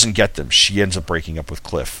she doesn't get them. She ends up breaking up with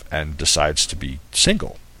Cliff and decides to be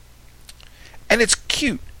single. And it's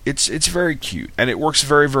cute. It's very cute, and it works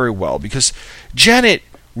very, very well, because Janet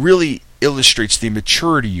really illustrates the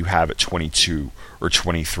maturity you have at 22 or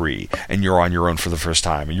 23, and you're on your own for the first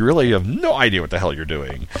time, and you really have no idea what the hell you're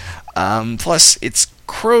doing. Plus, it's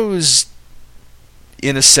Crow's,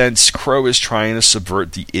 in a sense, Crow is trying to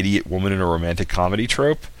subvert the idiot woman in a romantic comedy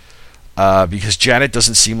trope. Because Janet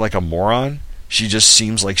doesn't seem like a moron. She just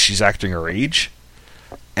seems like she's acting her age.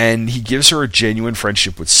 And he gives her a genuine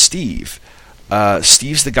friendship with Steve.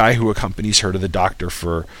 Steve's the guy who accompanies her to the doctor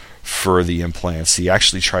for the implants. He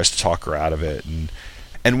actually tries to talk her out of it.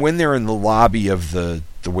 And when they're in the lobby of the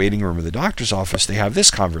waiting room of the doctor's office, they have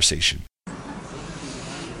this conversation.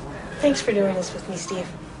 Thanks for doing this with me, Steve.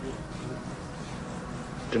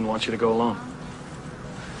 Didn't want you to go alone.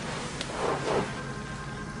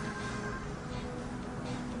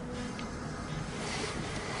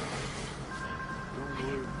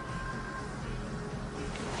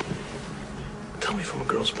 Tell me from a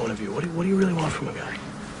girl's point of view, what do you really want from a guy?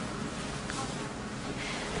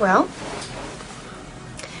 Well,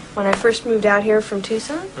 when I first moved out here from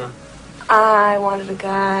Tucson, I wanted a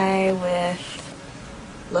guy with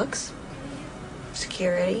looks,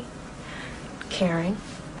 security, caring,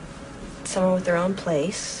 someone with their own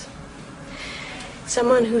place,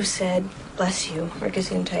 someone who said, bless you, or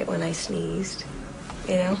gesundheit when I sneezed,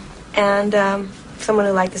 you know, and someone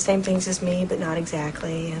who liked the same things as me, but not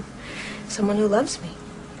exactly, and someone who loves me.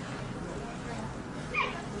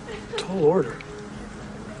 Tall order.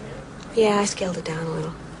 Yeah, I scaled it down a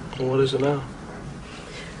little. Well, what is it now?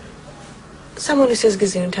 Someone who says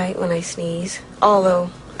gesundheit when I sneeze,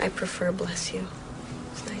 although I prefer bless you.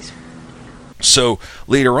 It's nicer. So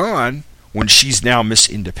later on, when she's now Miss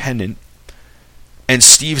Independent, and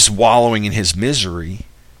Steve's wallowing in his misery,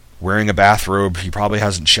 wearing a bathrobe, he probably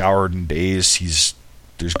hasn't showered in days,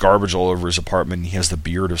 there's garbage all over his apartment, and he has the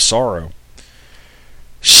beard of sorrow.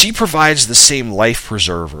 She provides the same life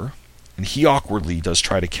preserver, and he awkwardly does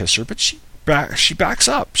try to kiss her, but she backs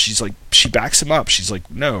up. She backs him up. She's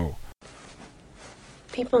like, no.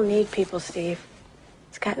 People need people, Steve.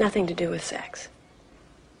 It's got nothing to do with sex.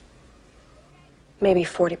 Maybe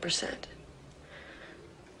 40%.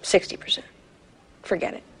 60%.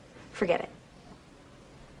 Forget it. Forget it.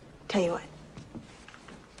 Tell you what.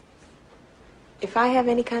 If I have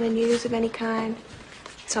any kind of news of any kind,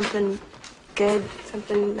 something good,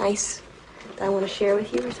 something nice that I want to share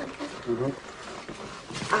with you or something,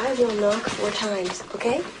 I will knock 4 times,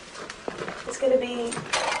 okay? It's going to be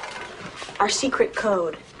our secret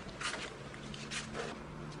code.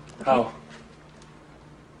 Okay? How?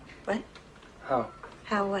 What? How?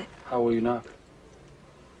 How what? How will you knock?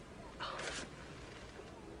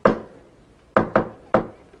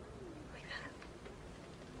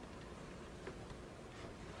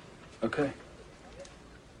 Okay.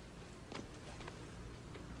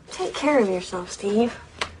 Take care of yourself, Steve.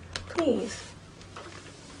 Please.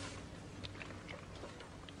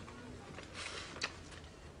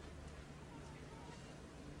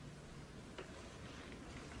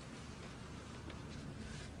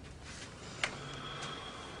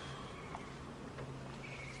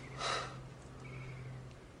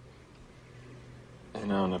 You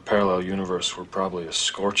know, in a parallel universe, we're probably a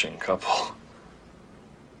scorching couple.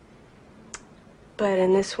 But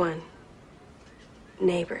in this one,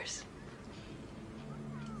 neighbors.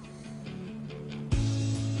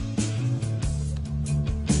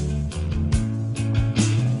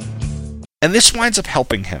 And this winds up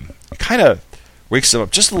helping him. It kind of wakes him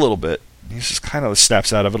up just a little bit. He just kind of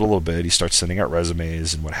snaps out of it a little bit. He starts sending out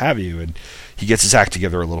resumes and what have you, and he gets his act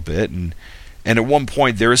together a little bit. And at one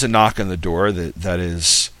point, there is a knock on the door that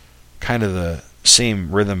is kind of the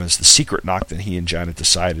same rhythm as the secret knock that he and Janet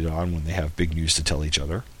decided on when they have big news to tell each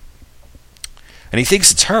other. And he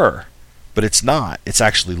thinks it's her, but it's not. It's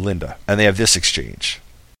actually Linda. And they have this exchange.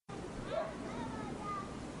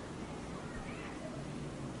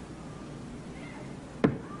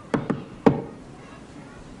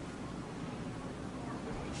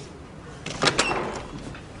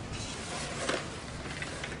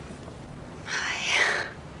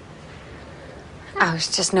 I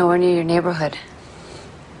was just nowhere near your neighborhood.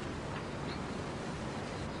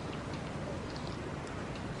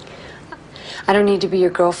 I don't need to be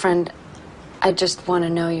your girlfriend. I just want to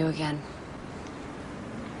know you again.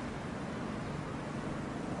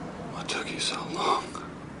 What took you so long?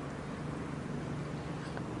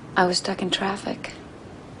 I was stuck in traffic.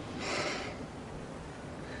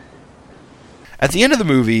 At the end of the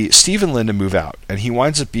movie, Steve and Linda move out, and he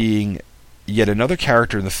winds up being yet another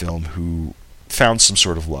character in the film who found some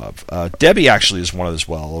sort of love. Debbie actually is one as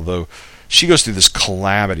well, although she goes through this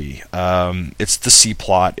calamity. It's the C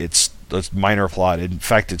plot, it's the minor plot. In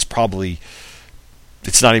fact, it's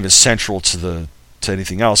not even central to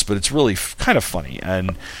anything else, but it's really kind of funny.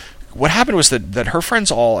 And what happened was that her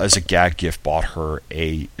friends all, as a gag gift, bought her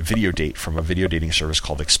a video date from a video dating service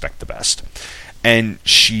called Expect the Best. And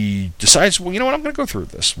she decides, well, you know what, I'm going to go through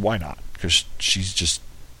this. Why not? Because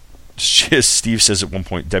Steve says at one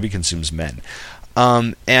point, Debbie consumes men.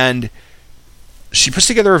 And she puts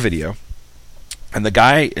together a video,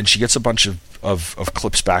 and she gets a bunch of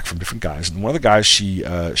clips back from different guys. And one of the guys she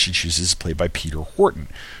chooses is played by Peter Horton,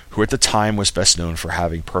 who at the time was best known for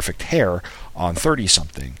having perfect hair on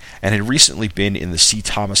 30-something, and had recently been in the C.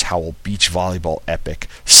 Thomas Howell beach volleyball epic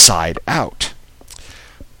Side Out.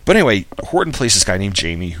 But anyway, Horton plays this guy named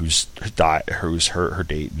Jamie, who's her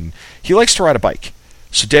date, and he likes to ride a bike.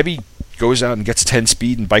 So Debbie goes out and gets a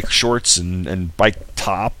 10-speed and bike shorts and bike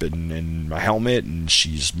top and a helmet, and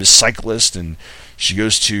she's Miss Cyclist, and she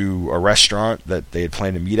goes to a restaurant that they had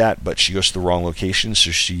planned to meet at, but she goes to the wrong location, so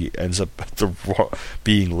she ends up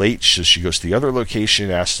being late. So she goes to the other location,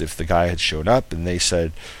 asked if the guy had shown up, and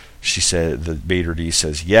she said the maitre d'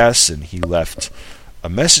 says yes, and he left a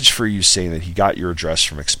message for you saying that he got your address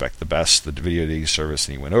from Expect the Best, the video dating service,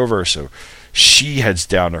 and he went over. So she heads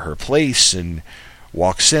down to her place and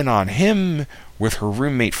walks in on him with her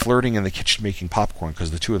roommate flirting in the kitchen making popcorn because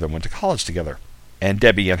the two of them went to college together. And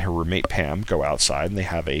Debbie and her roommate Pam go outside and they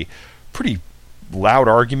have a pretty loud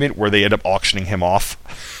argument where they end up auctioning him off.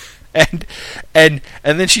 And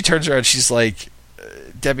then she turns around and she's like,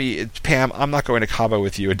 Pam, I'm not going to Cabo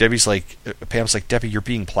with you. And Pam's like, Debbie, you're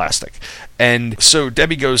being plastic. And so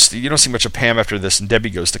Debbie goes, you don't see much of Pam after this, and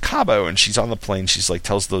Debbie goes to Cabo, and she's on the plane. She's like,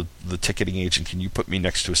 tells the ticketing agent, can you put me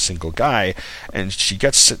next to a single guy? And she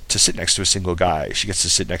gets to sit next to a single guy. She gets to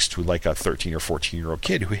sit next to like a 13 or 14-year-old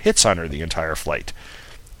kid who hits on her the entire flight.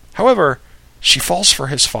 However, she falls for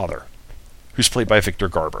his father, who's played by Victor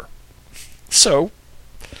Garber. So,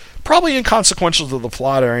 probably inconsequential to the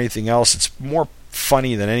plot or anything else. It's more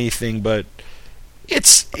funny than anything, but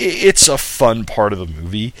it's a fun part of the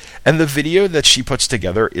movie, and the video that she puts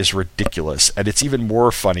together is ridiculous, and it's even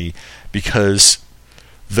more funny because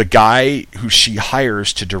the guy who she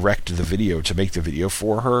hires to direct the video, to make the video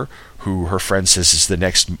for her, who her friend says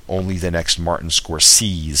is only the next Martin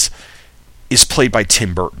Scorsese, is played by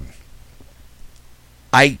Tim Burton.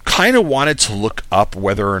 I kind of wanted to look up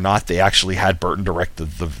whether or not they actually had Burton direct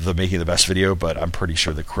the Making the Best video, but I'm pretty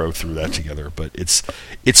sure the Crow threw that together. But it's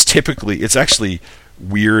actually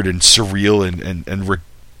weird and surreal and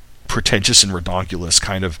pretentious and redonkulous,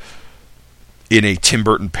 kind of in a Tim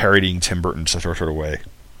Burton parodying Tim Burton sort of way.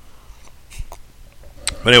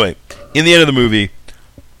 But anyway, in the end of the movie,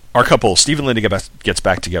 our couple, Steve and Linda, gets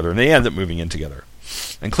back together, and they end up moving in together.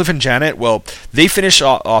 And Cliff and Janet, well, they finish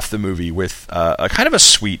off the movie with a kind of a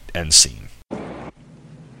sweet end scene.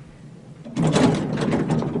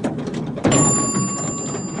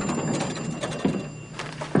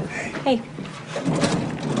 Hey.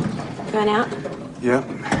 Going out? Yep.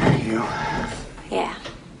 You? Yeah.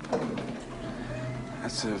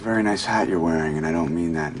 That's a very nice hat you're wearing, and I don't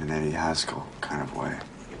mean that in an Eddie Haskell kind of way.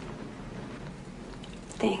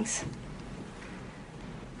 Thanks.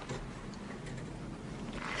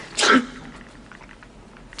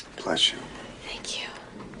 Bless you. Thank you.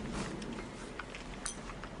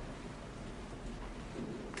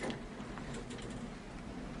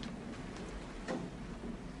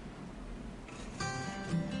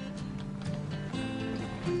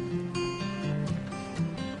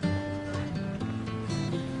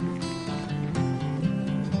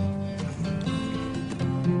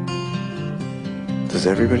 Does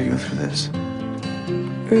everybody go through this?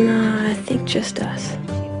 No, I think just us.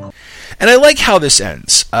 And I like how this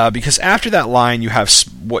ends, because after that line, you have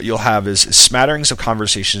what you'll have is smatterings of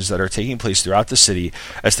conversations that are taking place throughout the city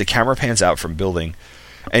as the camera pans out from building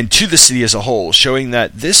and to the city as a whole, showing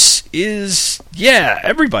that this is,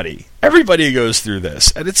 everybody goes through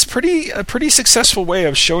this, and it's a pretty successful way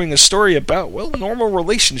of showing a story about, well, normal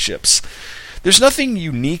relationships. There's nothing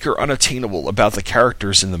unique or unattainable about the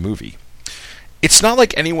characters in the movie. It's not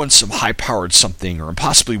like anyone's some high-powered something or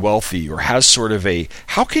impossibly wealthy or has sort of a,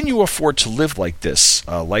 how can you afford to live like this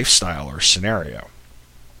lifestyle or scenario.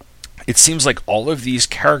 It seems like all of these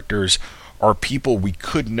characters are people we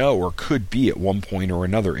could know or could be at one point or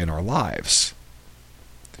another in our lives.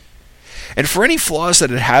 And for any flaws that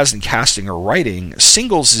it has in casting or writing,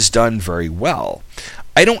 Singles is done very well.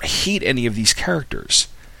 I don't hate any of these characters.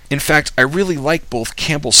 In fact, I really like both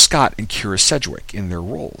Campbell Scott and Kyra Sedgwick in their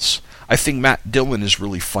roles. I think Matt Dillon is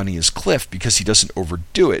really funny as Cliff because he doesn't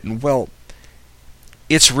overdo it, and well,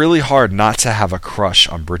 it's really hard not to have a crush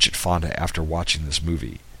on Bridget Fonda after watching this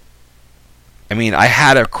movie. I mean, I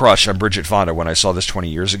had a crush on Bridget Fonda when I saw this 20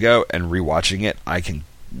 years ago, and rewatching it, I can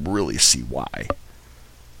really see why.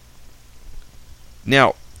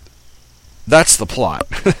 Now, that's the plot.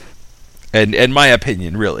 and my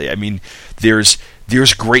opinion, really. I mean, there's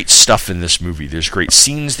great stuff in this movie. There's great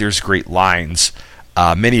scenes, there's great lines,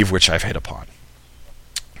 many of which I've hit upon.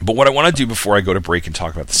 But what I want to do before I go to break and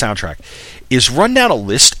talk about the soundtrack is run down a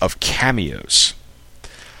list of cameos.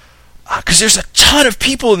 Because there's a ton of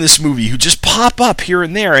people in this movie who just pop up here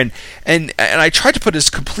and there, and I tried to put as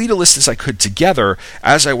complete a list as I could together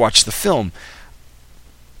as I watched the film,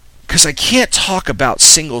 because I can't talk about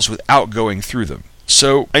Singles without going through them.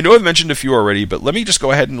 So I know I've mentioned a few already, but let me just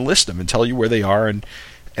go ahead and list them and tell you where they are,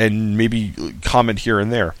 and maybe comment here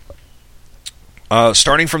and there.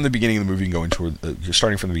 Starting from the beginning of the movie and going toward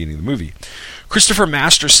starting from the beginning of the movie, Christopher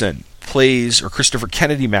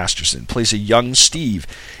Kennedy Masterson plays a young Steve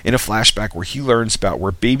in a flashback where he learns about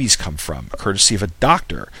where babies come from, courtesy of a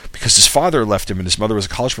doctor, because his father left him and his mother was a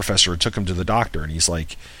college professor and took him to the doctor, and he's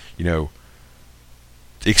like,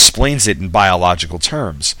 explains it in biological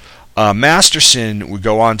terms. Masterson would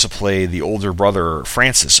go on to play the older brother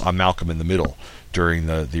Francis on Malcolm in the Middle during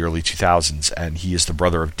the early 2000s, and he is the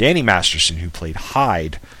brother of Danny Masterson, who played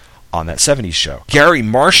Hyde on that 70s show. Gary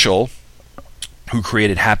Marshall, who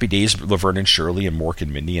created Happy Days, Laverne and Shirley, and Mork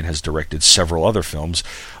and Mindy, and has directed several other films,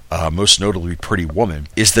 most notably Pretty Woman,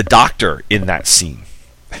 is the doctor in that scene.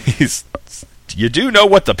 You do know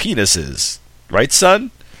what the penis is, right,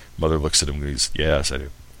 son? Mother looks at him and goes, yes, I do.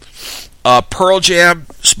 Pearl Jam,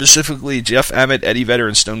 specifically Jeff Ament, Eddie Vedder,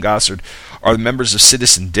 and Stone Gossard, are the members of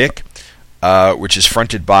Citizen Dick, which is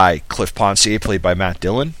fronted by Cliff Ponce, played by Matt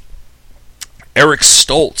Dillon. Eric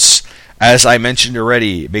Stoltz, as I mentioned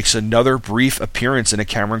already, makes another brief appearance in a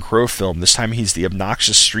Cameron Crowe film. This time he's the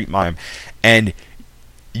obnoxious street mime. And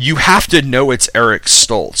you have to know it's Eric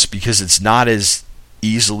Stoltz because he's not as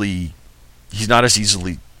easily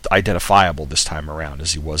identifiable this time around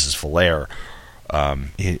as he was as Valaire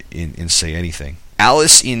in Say Anything.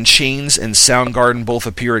 Alice in Chains and Soundgarden both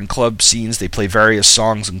appear in club scenes. They play various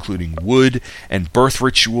songs, including Wood and Birth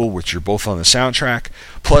Ritual, which are both on the soundtrack.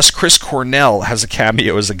 Plus, Chris Cornell has a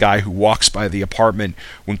cameo as a guy who walks by the apartment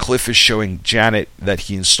when Cliff is showing Janet that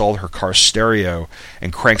he installed her car's stereo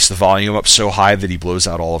and cranks the volume up so high that he blows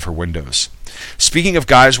out all of her windows. Speaking of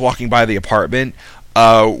guys walking by the apartment,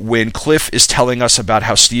 when Cliff is telling us about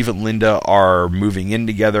how Steve and Linda are moving in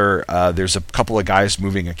together, there's a couple of guys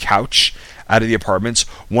moving a couch out of the apartments.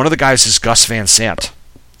 One of the guys is Gus Van Sant,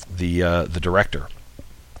 the director.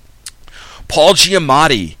 Paul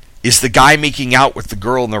Giamatti is the guy making out with the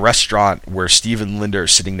girl in the restaurant where Steve and Linda are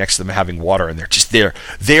sitting next to them having water, and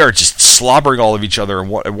they are just slobbering all of each other.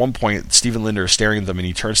 And at one point, Steve and Linda are staring at them, and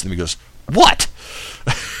he turns to them and he goes, "What?"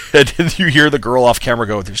 And then you hear the girl off camera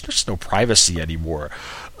go, "There's just no privacy anymore."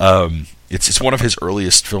 It's one of his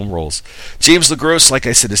earliest film roles. James LaGrosse, like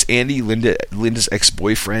I said, is Andy, Linda's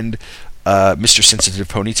ex-boyfriend, Mr. Sensitive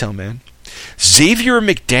Ponytail Man. Xavier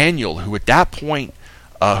McDaniel, who at that point,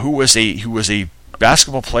 who was a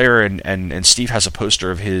basketball player, and Steve has a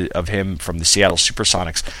poster of him from the Seattle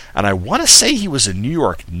Supersonics, and I want to say he was a New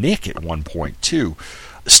York Knick at one point too.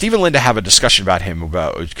 Steve and Linda have a discussion about him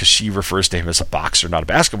because she refers to him as a boxer, not a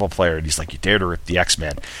basketball player, and he's like, "You dare to rip the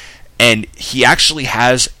X-Men," and he actually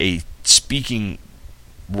has a speaking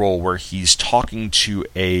role where he's talking to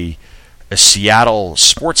a Seattle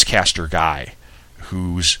sportscaster guy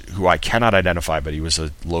who I cannot identify, but he was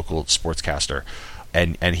a local sportscaster,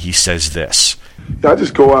 and he says this. I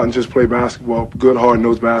just go out and just play basketball, good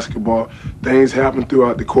hard-nosed basketball. Things happen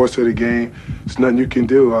throughout the course of the game. There's nothing you can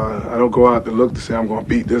do. I don't go out to look to say I'm going to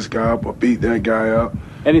beat this guy up or beat that guy up.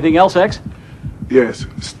 Anything else, X? Yes,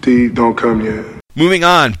 Steve, don't come yet. Moving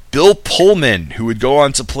on, Bill Pullman, who would go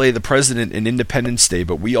on to play the president in Independence Day,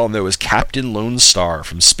 but we all know as Captain Lone Star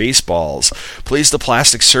from Spaceballs, plays the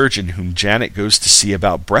plastic surgeon whom Janet goes to see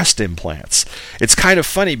about breast implants. It's kind of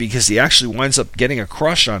funny because he actually winds up getting a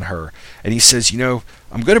crush on her, and he says,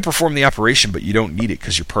 "I'm going to perform the operation, but you don't need it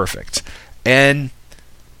because you're perfect." And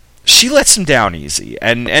she lets him down easy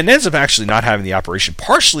and ends up actually not having the operation,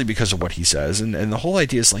 partially because of what he says. And the whole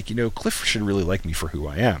idea is like, Cliff should really like me for who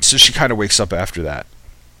I am. So she kind of wakes up after that.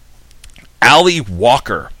 Ally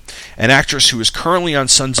Walker, an actress who is currently on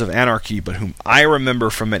Sons of Anarchy, but whom I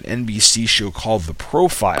remember from an NBC show called The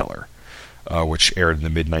Profiler, which aired in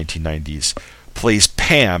the mid-1990s, plays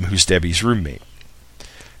Pam, who's Debbie's roommate.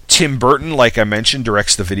 Tim Burton, like I mentioned,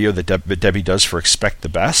 directs the video that Debbie does for Expect the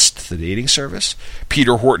Best, the dating service.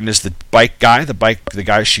 Peter Horton is the bike guy, the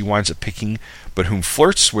guy she winds up picking, but whom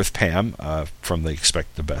flirts with Pam from the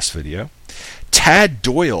Expect the Best video. Tad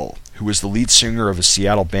Doyle, who is the lead singer of a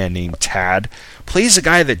Seattle band named Tad, plays a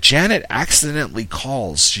guy that Janet accidentally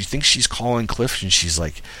calls. She thinks she's calling Cliff, and she's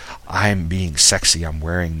like, "I'm being sexy, I'm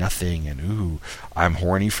wearing nothing, and ooh, I'm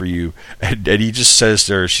horny for you." And he just says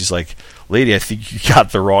to her, she's like, "Lady, I think you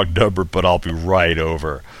got the wrong number, but I'll be right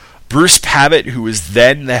over." Bruce Pavitt, who is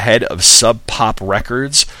then the head of Sub Pop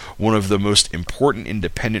Records, one of the most important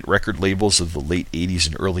independent record labels of the late 80s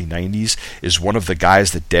and early 90s, is one of the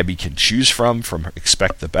guys that Debbie can choose from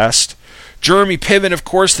Expect the Best. Jeremy Piven, of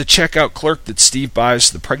course, the checkout clerk that Steve buys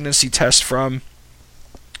the pregnancy test from.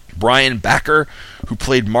 Brian Backer, who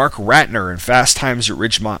played Mark Ratner in Fast Times at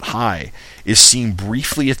Ridgemont High, is seen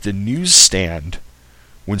briefly at the newsstand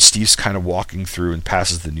when Steve's kind of walking through and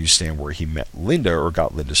passes the newsstand where he met Linda or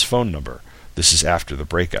got Linda's phone number. This is after the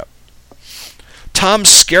breakup. Tom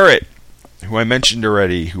Skerritt, who I mentioned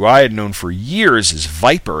already, who I had known for years as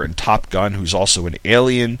Viper in Top Gun, who's also an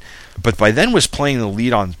alien, but by then was playing the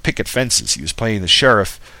lead on Picket Fences. He was playing the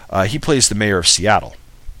sheriff. He plays the mayor of Seattle.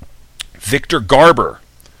 Victor Garber,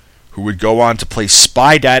 who would go on to play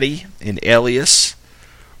Spy Daddy in Alias,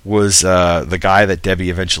 was the guy that Debbie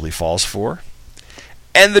eventually falls for.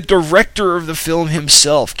 And the director of the film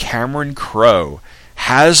himself, Cameron Crowe,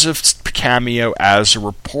 has a cameo as a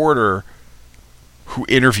reporter who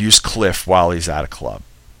interviews Cliff while he's at a club.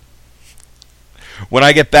 When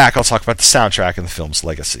I get back, I'll talk about the soundtrack and the film's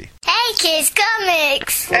legacy. Hey, Kids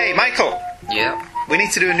Comics! Hey, Michael. Yeah? We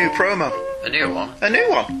need to do a new promo. A new one? A new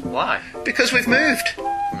one. Why? Because we've moved.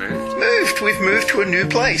 Moved? We've moved to a new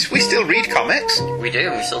place. We still read comics. We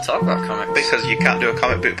do. We still talk about comics. Because you can't do a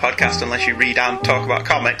comic book podcast unless you read and talk about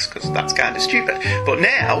comics, because that's kind of stupid. But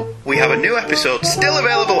now, we have a new episode still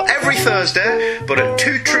available every Thursday, but at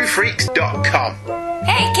twotruefreaks.com.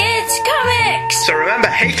 Hey, Kids Comics! So remember,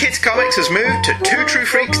 Hey Kids Comics has moved to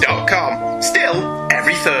twotruefreaks.com. Still,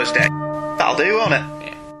 every Thursday. That'll do, won't it?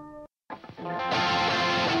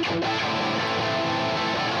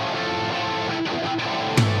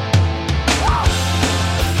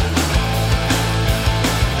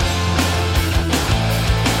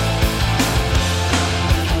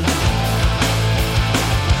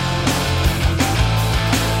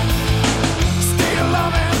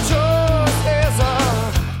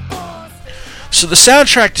 So the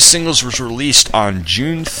soundtrack to Singles was released on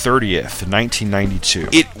June 30th, 1992.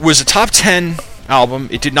 It was a top 10 album.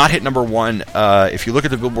 It did not hit number 1. If you look at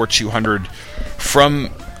the Billboard 200, from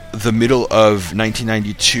the middle of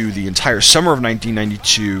 1992, the entire summer of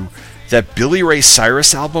 1992, that Billy Ray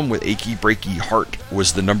Cyrus album with Achy Breaky Heart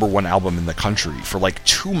was the number 1 album in the country for like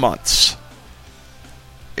 2 months.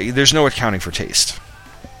 There's no accounting for taste.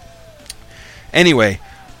 Anyway,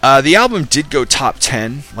 the album did go top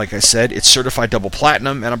 10, like I said. It's certified double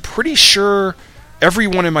platinum, and I'm pretty sure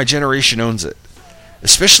everyone in my generation owns it.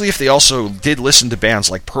 Especially if they also did listen to bands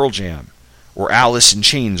like Pearl Jam, or Alice in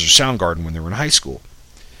Chains, or Soundgarden when they were in high school.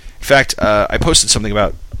 In fact, I posted something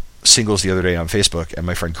about Singles the other day on Facebook, and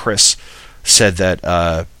my friend Chris said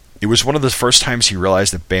that it was one of the first times he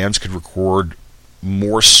realized that bands could record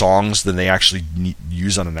more songs than they actually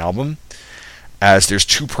use on an album. As there's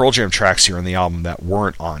 2 Pearl Jam tracks here on the album that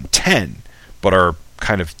weren't on 10, but are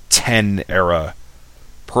kind of 10-era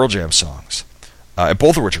Pearl Jam songs, and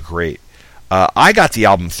both of which are great. I got the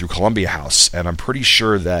album through Columbia House, and I'm pretty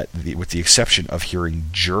sure that, with the exception of hearing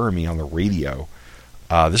Jeremy on the radio,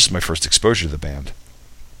 this is my first exposure to the band.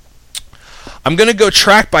 I'm going to go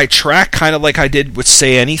track by track, kind of like I did with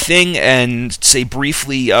Say Anything, and say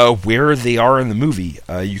briefly where they are in the movie.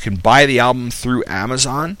 You can buy the album through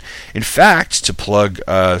Amazon. In fact, to plug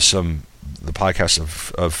the podcast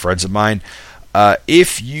of friends of mine,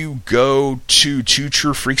 if you go to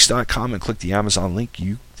twotruefreaks.com and click the Amazon link,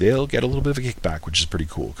 they'll get a little bit of a kickback, which is pretty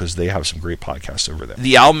cool, because they have some great podcasts over there.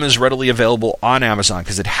 The album is readily available on Amazon,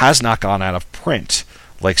 because it has not gone out of print,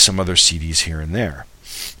 like some other CDs here and there.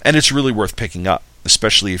 And it's really worth picking up,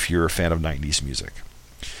 especially if you're a fan of 90s music.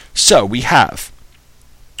 So, we have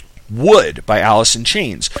Wood by Alice in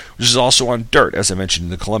Chains, which is also on Dirt, as I mentioned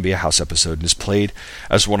in the Columbia House episode, and is played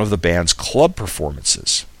as one of the band's club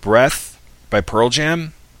performances. Breath by Pearl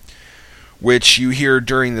Jam, which you hear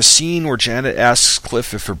during the scene where Janet asks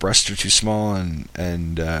Cliff if her breasts are too small,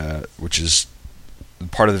 and which is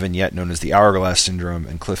part of the vignette known as the Hourglass Syndrome,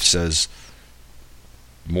 and Cliff says,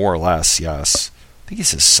 more or less, yes. I think he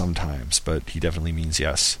says sometimes, but he definitely means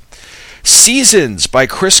yes. Seasons by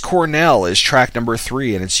Chris Cornell is track number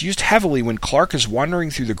 3, and it's used heavily when Clark is wandering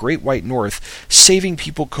through the Great White North, saving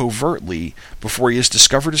people covertly before he has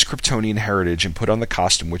discovered his Kryptonian heritage and put on the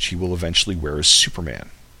costume which he will eventually wear as Superman.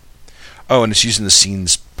 Oh, and it's used in the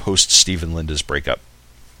scenes post Steve and Linda's breakup.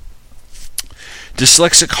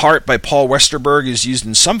 Dyslexic Heart by Paul Westerberg is used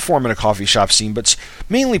in some form in a coffee shop scene, but it's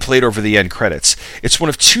mainly played over the end credits. It's one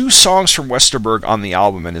of 2 songs from Westerberg on the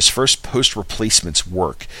album and his first post-replacements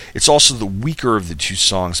work. It's also the weaker of the 2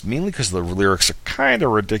 songs, mainly because the lyrics are kind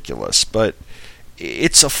of ridiculous, but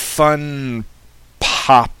it's a fun,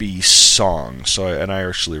 poppy song, and I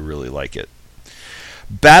actually really like it.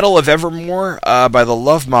 Battle of Evermore by the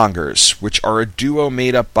Lovemongers, which are a duo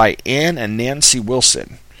made up by Ann and Nancy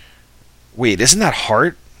Wilson. Wait, isn't that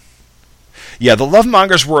Heart? Yeah, the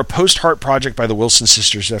Lovemongers were a post-Heart project by the Wilson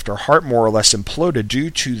sisters after Heart more or less imploded due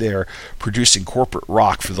to their producing corporate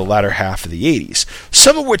rock for the latter half of the 80s.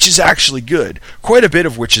 Some of which is actually good, quite a bit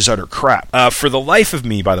of which is utter crap. For the life of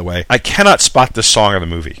me, by the way, I cannot spot this song in the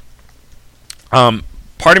movie.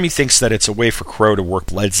 Part of me thinks that it's a way for Crow to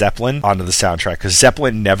work Led Zeppelin onto the soundtrack, because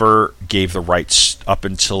Zeppelin never gave the rights up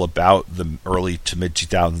until about the early to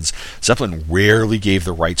mid-2000s. Zeppelin rarely gave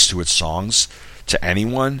the rights to its songs to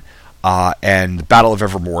anyone, and Battle of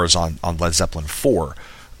Evermore is on Led Zeppelin 4.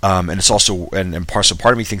 And it's also, and part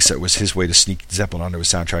of me thinks that was his way to sneak Zeppelin onto his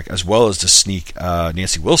soundtrack, as well as to sneak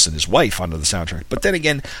Nancy Wilson, his wife, onto the soundtrack. But then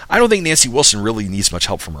again, I don't think Nancy Wilson really needs much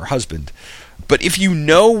help from her husband. But if you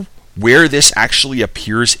know where this actually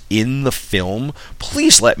appears in the film,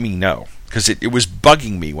 please let me know, because it was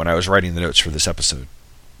bugging me when I was writing the notes for this episode.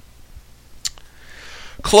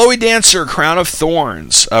 Chloe Dancer, Crown of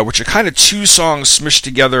Thorns, which are kind of two songs smushed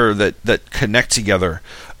together that connect together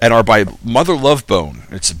and are by Mother Love Bone.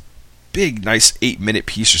 It's a big, nice 8-minute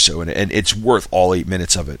piece or so, and it's worth all 8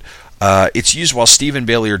 minutes of it. It's used while Steve and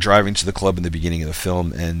Bailey are driving to the club in the beginning of the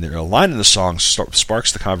film, and a line in the song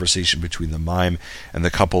sparks the conversation between the mime and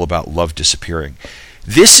the couple about love disappearing.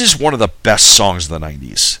 This is one of the best songs of the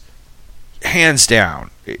 90s. Hands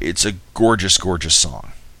down. It's a gorgeous, gorgeous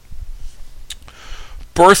song.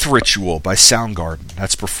 Birth Ritual by Soundgarden.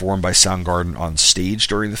 That's performed by Soundgarden on stage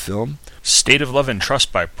during the film. State of Love and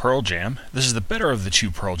Trust by Pearl Jam. This is the better of the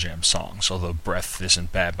two Pearl Jam songs, although Breath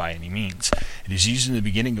isn't bad by any means. It is used in the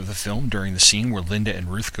beginning of the film during the scene where Linda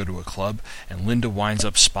and Ruth go to a club, and Linda winds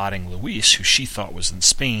up spotting Luis, who she thought was in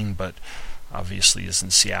Spain, but obviously is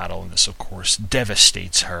in Seattle, and this, of course,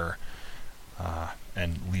 devastates her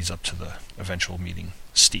and leads up to the eventual meeting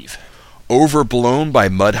Steve. Overblown by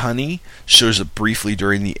Mudhoney shows up briefly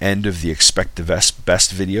during the end of the Expect the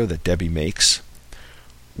Best video that Debbie makes.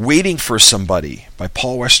 Waiting for Somebody by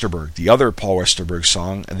Paul Westerberg, the other Paul Westerberg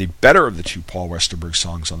song, and the better of the two Paul Westerberg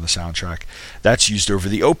songs on the soundtrack. That's used over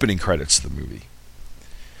the opening credits of the movie.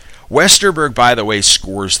 Westerberg, by the way,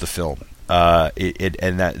 scores the film.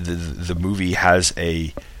 The movie has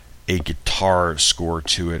a guitar score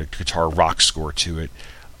to it, a guitar rock score to it,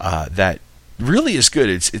 that really is good.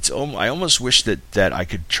 I almost wish that I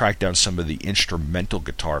could track down some of the instrumental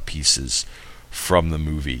guitar pieces from the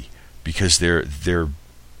movie, because they're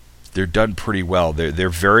done pretty well. They're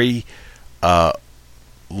very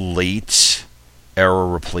late era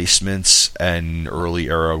replacements and early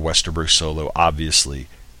era Westerberg solo, obviously.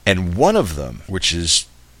 And one of them, which is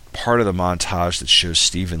part of the montage that shows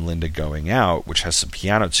Steve and Linda going out, which has some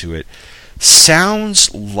piano to it,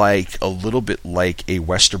 sounds like a little bit like a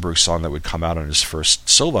Westerberg song that would come out on his first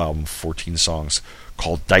solo album, 14 songs,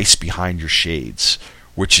 called Dice Behind Your Shades,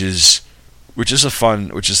 which is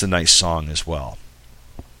a nice song as well.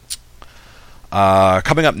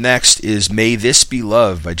 Coming up next is May This Be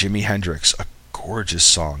Love by Jimi Hendrix, a gorgeous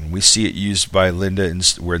song. We see it used by when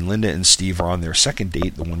Linda and Steve are on their second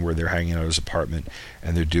date, the one where they're hanging out at his apartment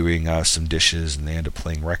and they're doing some dishes and they end up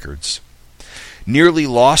playing records. Nearly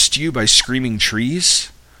Lost You by Screaming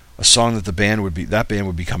Trees, a song that that band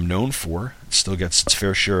would become known for. It still gets its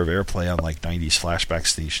fair share of airplay on like 90s flashback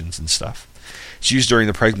stations and stuff. It's used during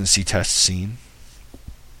the pregnancy test scene.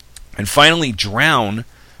 And finally, Drown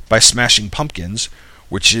by Smashing Pumpkins,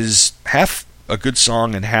 which is half a good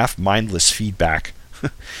song and half mindless feedback.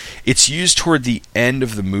 It's used toward the end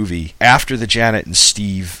of the movie, after the Janet and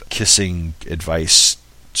Steve kissing advice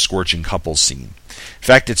scorching couple scene. In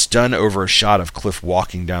fact, it's done over a shot of Cliff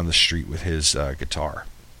walking down the street with his guitar.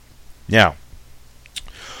 Now,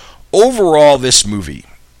 overall, this movie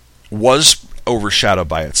was overshadowed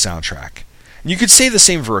by its soundtrack. And you could say the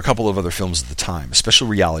same for a couple of other films at the time, especially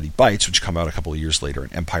Reality Bites, which come out a couple of years later,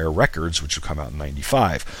 and Empire Records, which would come out in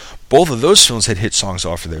 95. Both of those films had hit songs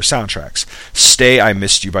off of their soundtracks. Stay, I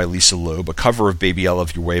Missed You by Lisa Loeb, a cover of Baby I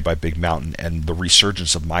Love Your Way by Big Mountain, and the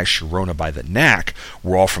resurgence of My Sharona by The Knack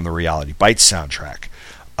were all from the Reality Bites soundtrack.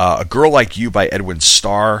 A Girl Like You by Edwin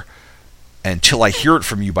Starr and Till I Hear It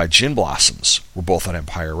From You by Gin Blossoms were both on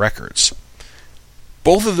Empire Records.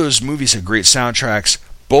 Both of those movies had great soundtracks.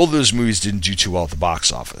 Both of those movies didn't do too well at the box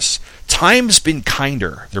office. Time's Been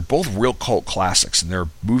Kinder. They're both real cult classics, and they're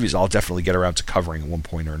movies I'll definitely get around to covering at one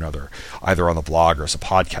point or another, either on the blog or as a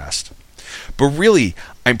podcast. But really,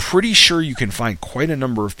 I'm pretty sure you can find quite a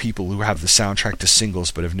number of people who have the soundtrack to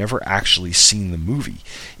singles but have never actually seen the movie,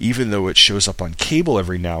 even though it shows up on cable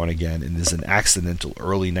every now and again and is an accidental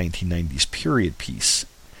early 1990s period piece.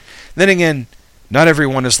 Then again, not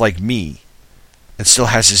everyone is like me and still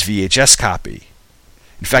has his VHS copy.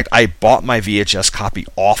 In fact, I bought my VHS copy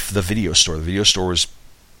off the video store. The video store was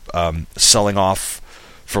selling off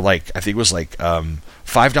for I think it was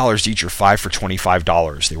 $5 each or 5 for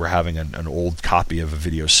 $25. They were having an old copy of a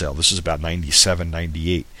video sale. This was about 97,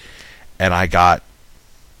 98. And I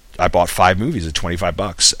bought 5 movies at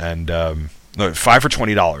 $25 and 5 for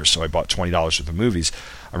 $20. So I bought $20 worth of movies.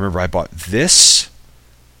 I remember I bought this,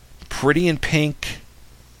 Pretty in Pink,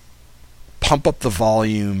 Pump Up the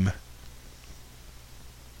Volume,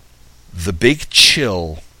 The Big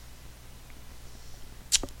Chill,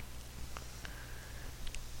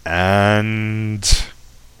 and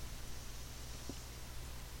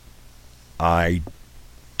I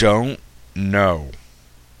don't know.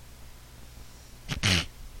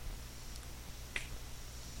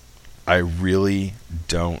 I really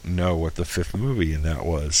don't know what the fifth movie in that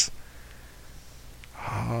was.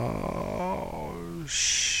 Oh,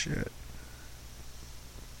 shit.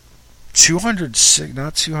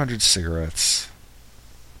 not 200 cigarettes.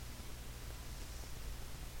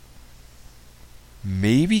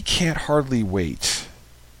 Maybe Can't Hardly Wait.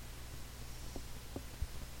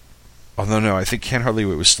 Although, no, I think Can't Hardly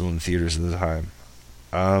Wait was still in theaters at the time.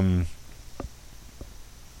 I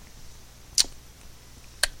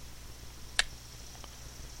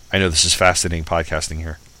know this is fascinating podcasting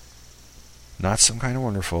here. Not Some Kind of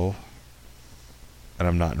Wonderful. And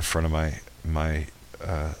I'm not in front of my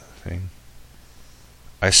thing.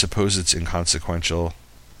 I suppose it's inconsequential.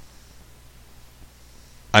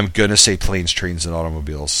 I'm gonna say Planes, Trains, and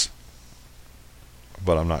Automobiles.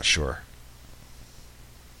 But I'm not sure.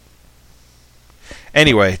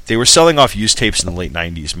 Anyway, they were selling off used tapes in the late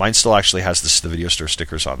 90s. Mine still actually has the video store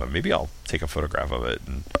stickers on them. Maybe I'll take a photograph of it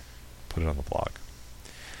and put it on the blog.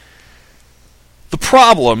 The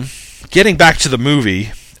problem, getting back to the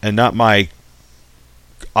movie, and not my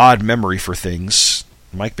odd memory for things,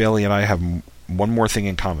 Mike Bailey and I have one more thing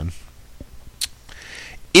in common,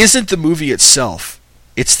 isn't the movie itself,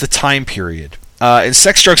 it's the time period. In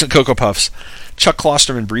Sex, Drugs, and Cocoa Puffs, Chuck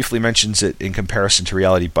Klosterman briefly mentions it in comparison to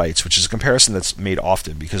Reality Bites, which is a comparison that's made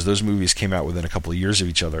often because those movies came out within a couple of years of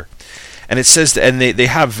each other. And it says that, and they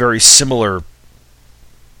have very similar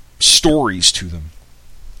stories to them.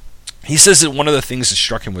 He says that one of the things that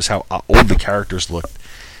struck him was how old the characters looked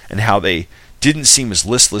and how they didn't seem as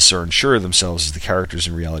listless or unsure of themselves as the characters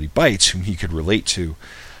in Reality Bites, whom he could relate to.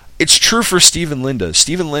 It's true for Steve and Linda.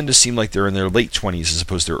 Steve and Linda seem like they're in their late 20s as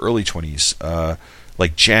opposed to their early 20s,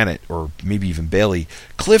 like Janet or maybe even Bailey.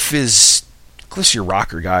 Cliff's your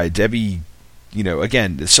rocker guy. Debbie,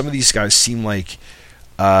 again, some of these guys seem like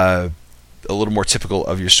a little more typical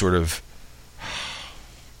of your sort of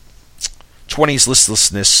 20s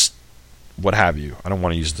listlessness, what have you. I don't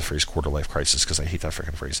want to use the phrase quarter life crisis because I hate that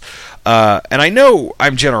freaking phrase. And I know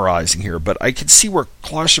I'm generalizing here, but I can see where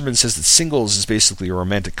Klosterman says that Singles is basically a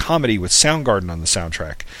romantic comedy with Soundgarden on the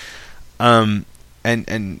soundtrack. And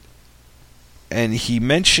he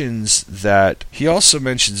mentions that, he also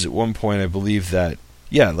mentions at one point, I believe that,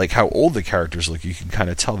 like how old the characters look, you can kind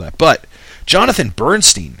of tell that. But Jonathan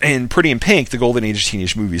Bernstein in Pretty in Pink, The Golden Age of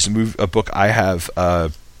Teenage Movies, a book I have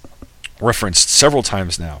referenced several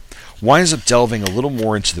times now, winds up delving a little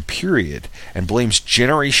more into the period and blames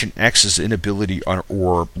Generation X's inability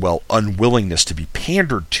or unwillingness to be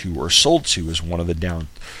pandered to or sold to as one of the downsides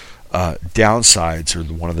or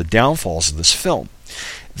one of the downfalls of this film.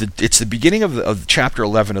 It's the beginning of chapter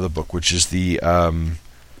 11 of the book, which is the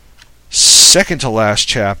second to last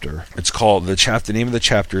chapter. It's called, the name of the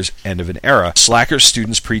chapter is End of an Era. Slackers,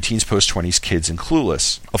 Students, Preteens, Post-20s, Kids, and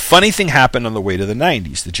Clueless. A funny thing happened on the way to the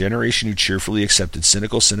 90s. The generation who cheerfully accepted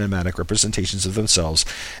cynical cinematic representations of themselves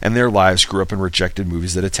and their lives grew up and rejected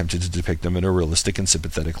movies that attempted to depict them in a realistic and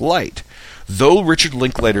sympathetic light. Though Richard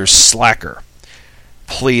Linklater's Slacker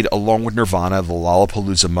played, along with Nirvana, the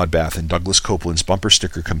Lollapalooza Mudbath, and Douglas Copeland's bumper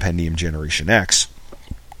sticker compendium Generation X,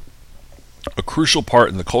 a crucial part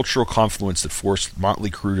in the cultural confluence that forced Motley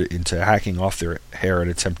Crue into hacking off their hair and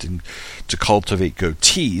attempting to cultivate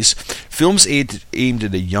goatees, films aimed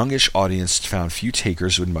at a youngish audience found few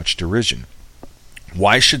takers with much derision.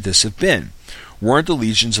 Why should this have been? Weren't the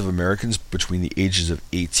legions of Americans between the ages of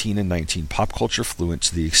 18 and 19 pop culture fluent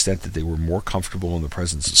to the extent that they were more comfortable in the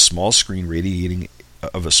presence of a small screen radiating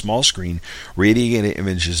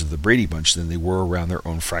images of the Brady Bunch than they were around their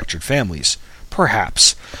own fractured families?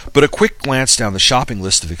 Perhaps, but a quick glance down the shopping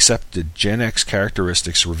list of accepted Gen X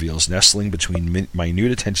characteristics reveals nestling between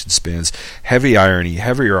minute attention spans, heavy irony,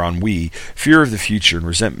 heavier ennui, fear of the future, and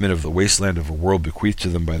resentment of the wasteland of a world bequeathed to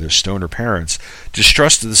them by their stoner parents,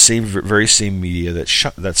 distrust of the very same media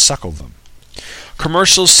that suckled them.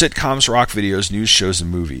 Commercials, sitcoms, rock videos, news shows,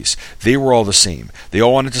 and movies. They were all the same. They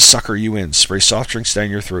all wanted to sucker you in, spray soft drinks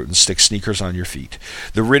down your throat, and stick sneakers on your feet.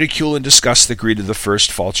 The ridicule and disgust that greeted the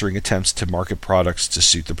first faltering attempts to market products to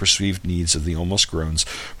suit the perceived needs of the almost growns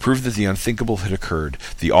proved that the unthinkable had occurred.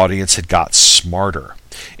 The audience had got smarter.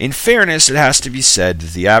 In fairness, it has to be said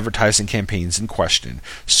that the advertising campaigns in question,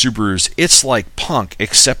 Subaru's It's Like Punk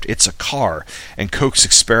Except It's a Car, and Coke's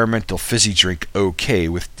experimental fizzy drink OK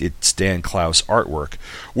with its Dan Clowes artwork,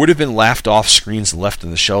 would have been laughed off screens and left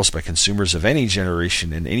on the shelves by consumers of any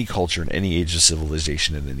generation, in any culture, in any age of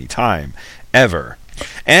civilization, at any time. Ever.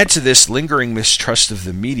 Add to this lingering mistrust of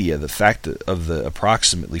the media, the fact of the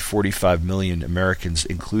approximately 45 million Americans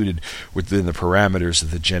included within the parameters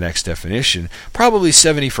of the Gen X definition, probably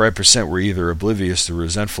 75% were either oblivious or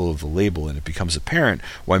resentful of the label, and it becomes apparent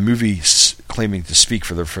why movies claiming to speak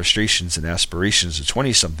for the frustrations and aspirations of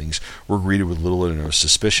 20-somethings were greeted with little or no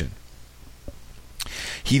suspicion.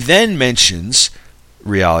 He then mentions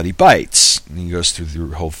Reality Bites, and he goes through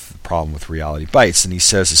the whole problem with Reality Bites, and he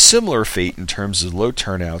says a similar fate in terms of low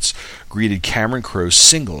turnouts greeted Cameron Crowe's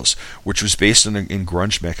Singles, which was based in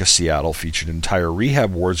grunge mecca Seattle, featured an entire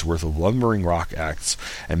rehab ward's worth of lumbering rock acts,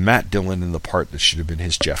 and Matt Dillon in the part that should have been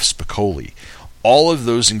his Jeff Spicoli. All of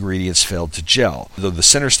those ingredients failed to gel, though the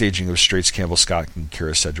center staging of Straight's Campbell Scott and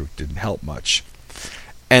Kira Sedgwick didn't help much.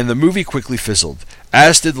 And the movie quickly fizzled,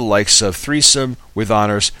 as did the likes of Threesome, With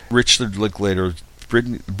Honors, Richard Linklater's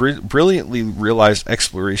brilliantly realized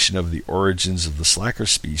exploration of the origins of the slacker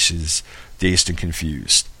species, Dazed and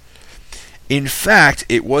Confused. In fact,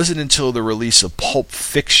 it wasn't until the release of Pulp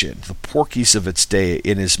Fiction, the Porky's of its day,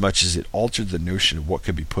 inasmuch as it altered the notion of what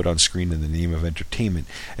could be put on screen in the name of entertainment,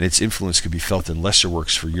 and its influence could be felt in lesser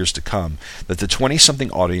works for years to come, that the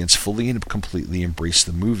 20-something audience fully and completely embraced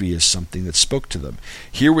the movie as something that spoke to them.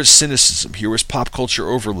 Here was cynicism, here was pop culture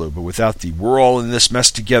overload, but without the "we're all in this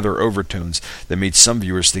mess together" overtones that made some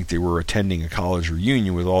viewers think they were attending a college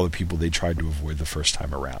reunion with all the people they tried to avoid the first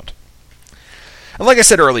time around. And like I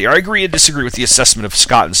said earlier, I agree and disagree with the assessment of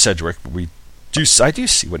Scott and Sedgwick, but I do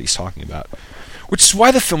see what he's talking about. Which is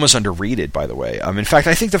why the film is underrated, by the way. In fact,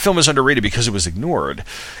 I think the film is underrated because it was ignored.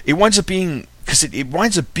 It winds up being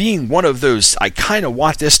one of those I kind of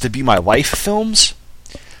want this to be my life films.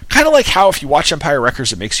 Kind of like how if you watch Empire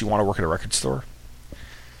Records, it makes you want to work at a record store.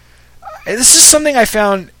 This is something I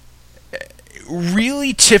found really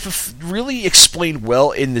explained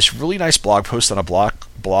well in this really nice blog post on a blog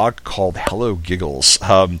called Hello Giggles.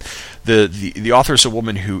 The author is a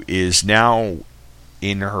woman who is now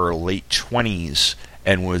in her late 20s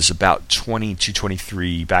and was about 22,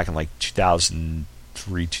 23 back in like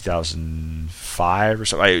 2003, 2005 or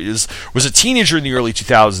something. Was a teenager in the early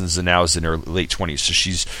 2000s and now is in her late 20s. So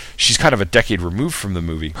she's kind of a decade removed from the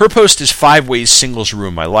movie. Her post is 5 Ways Singles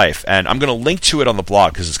Ruin My Life, and I'm going to link to it on the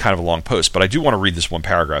blog because it's kind of a long post, but I do want to read this one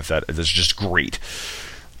paragraph that's just great.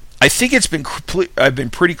 I think I've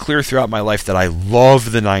been pretty clear throughout my life that I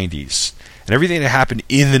love the 90s and everything that happened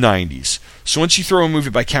in the 90s. So once you throw a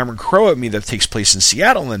movie by Cameron Crowe at me that takes place in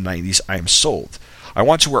Seattle in the 90s, I am sold. I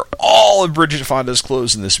want to wear all of Bridget Fonda's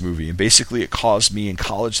clothes in this movie, and basically it caused me in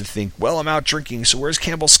college to think, well, I'm out drinking, so where's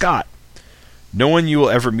Campbell Scott? No one you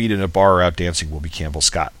will ever meet in a bar or out dancing will be Campbell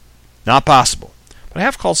Scott. Not possible. But I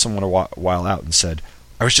have called someone a while out and said,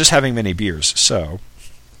 I was just having many beers, so...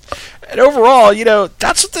 And overall,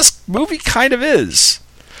 that's what this movie kind of is.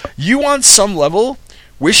 You, on some level,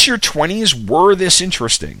 wish your 20s were this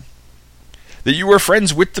interesting. That you were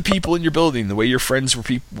friends with the people in your building the way you were friends with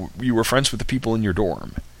the people in your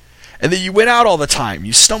dorm. And that you went out all the time.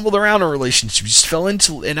 You stumbled around in relationships. You just fell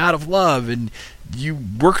into and out of love. And you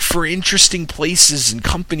worked for interesting places and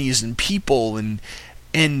companies and people. And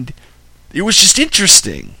it was just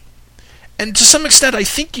interesting. And to some extent, I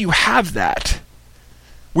think you have that.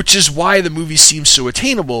 Which is why the movie seems so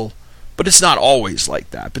attainable, but it's not always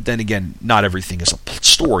like that. But then again, not everything is a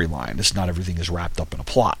storyline. Not everything is wrapped up in a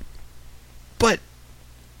plot. But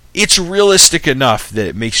it's realistic enough that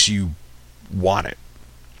it makes you want it,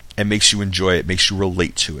 and makes you enjoy it, makes you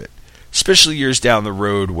relate to it. Especially years down the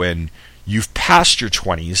road when you've passed your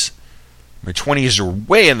 20s. My 20s are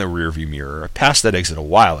way in the rearview mirror. I passed that exit a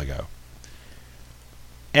while ago.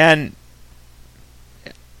 And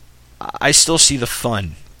I still see the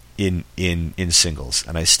fun in Singles,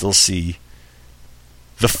 and I still see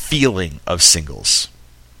the feeling of Singles,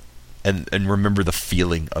 and remember the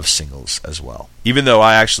feeling of Singles as well. Even though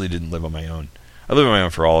I actually didn't live on my own. I lived on my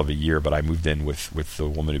own for all of a year, but I moved in with the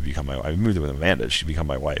woman who became I moved in with Amanda. She became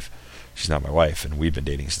my wife. She's not my wife, and we've been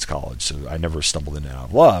dating since college, so I never stumbled in and out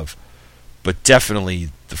of love. But definitely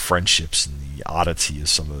the friendships and the oddity of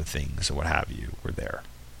some of the things and what have you were there.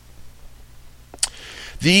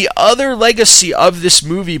 The other legacy of this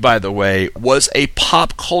movie, by the way, was a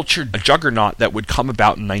pop culture juggernaut that would come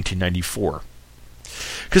about in 1994.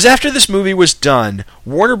 Because after this movie was done,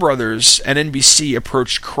 Warner Brothers and NBC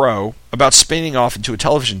approached Crowe about spinning off into a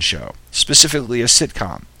television show, specifically a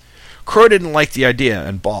sitcom. Crowe didn't like the idea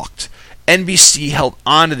and balked. NBC held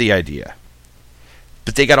on to the idea,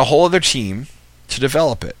 but they got a whole other team to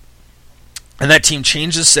develop it. And that team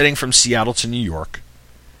changed the setting from Seattle to New York,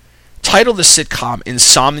 titled the sitcom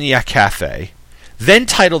Insomniac Cafe, then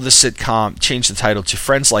changed the title to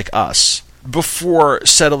Friends Like Us, before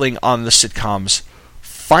settling on the sitcom's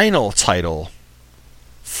final title,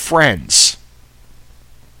 Friends.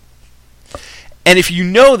 And if you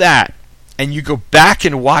know that, and you go back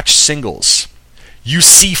and watch Singles, you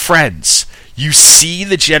see Friends. You see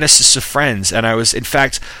the genesis of Friends. And I was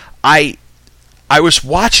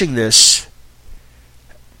watching this,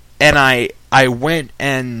 and I went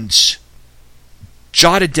and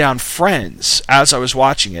jotted down Friends as I was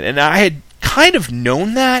watching it. And I had kind of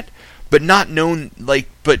known that, but not known,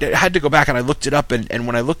 but I had to go back and I looked it up. And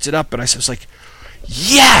when I looked it up, and I was like,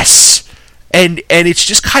 yes! And it's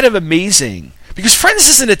just kind of amazing. Because Friends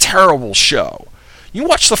isn't a terrible show. You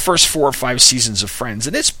watch the first 4 or 5 seasons of Friends,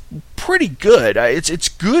 and it's pretty good. It's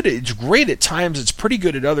good. It's great at times. It's pretty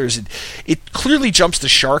good at others. It clearly jumps the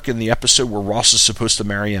shark in the episode where Ross is supposed to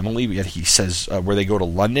marry Emily. He says, where they go to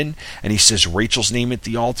London, and he says Rachel's name at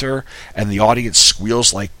the altar, and the audience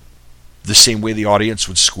squeals like the same way the audience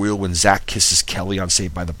would squeal when Zach kisses Kelly on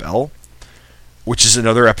Saved by the Bell, which is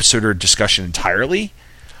another episode or discussion entirely.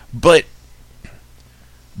 But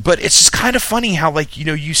it's just kind of funny how,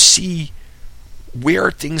 you see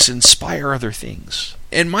where things inspire other things.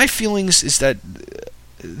 And my feelings is that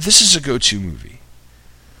this is a go-to movie.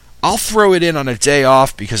 I'll throw it in on a day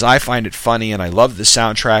off because I find it funny and I love the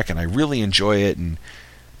soundtrack and I really enjoy it. And,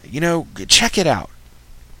 check it out.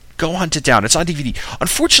 Go hunt it down. It's on DVD.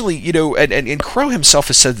 Unfortunately, and Crow himself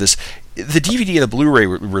has said this, the DVD and the Blu-ray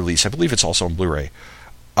release, I believe it's also on Blu-ray,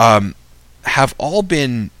 have all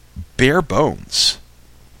been bare bones.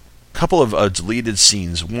 Couple of deleted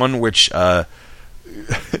scenes, one which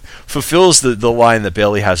fulfills the line that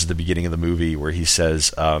Bailey has at the beginning of the movie where he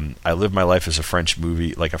says, I live my life as a French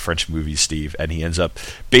movie, Steve, and he ends up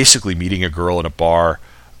basically meeting a girl in a bar,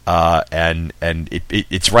 and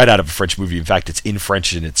it's right out of a French movie. In fact, it's in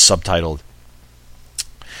French and it's subtitled.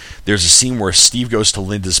 There's a scene where Steve goes to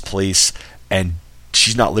Linda's place and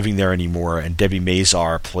she's not living there anymore, and Debbie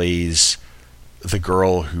Mazar plays the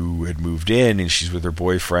girl who had moved in, and she's with her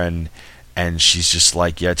boyfriend, and she's just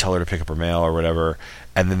like, yeah, tell her to pick up her mail or whatever.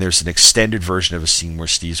 And then there's an extended version of a scene where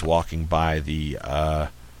Steve's walking by the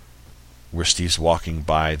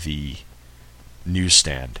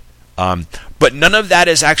newsstand. But none of that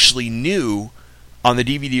is actually new on the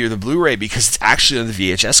DVD or the Blu-ray because it's actually on the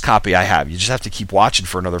VHS copy I have. You just have to keep watching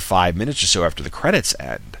for another 5 minutes or so after the credits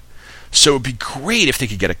end. So it'd be great if they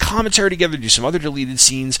could get a commentary together, do some other deleted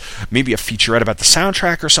scenes, maybe a featurette about the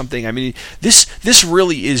soundtrack or something. I mean, this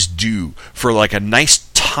really is due for a nice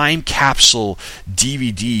time capsule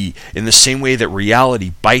DVD in the same way that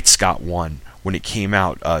Reality Bites got one when it came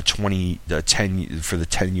out for the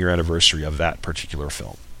 10-year anniversary of that particular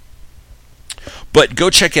film. But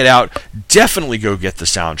go check it out. Definitely go get the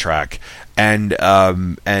soundtrack, and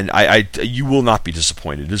you will not be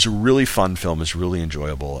disappointed. It's a really fun film. It's really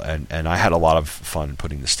enjoyable, and I had a lot of fun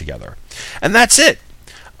putting this together. And that's it.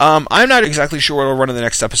 I'm not exactly sure what I'll run in the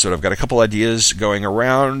next episode. I've got a couple ideas going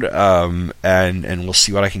around, and we'll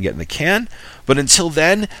see what I can get in the can. But until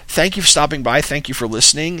then, thank you for stopping by. Thank you for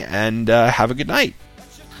listening, and have a good night.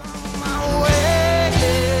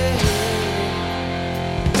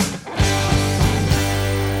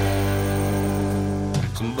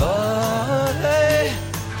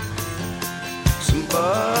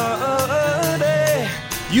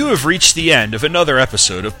 You have reached the end of another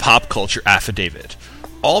episode of Pop Culture Affidavit.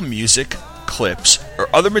 All music, clips, or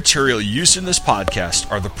other material used in this podcast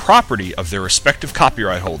are the property of their respective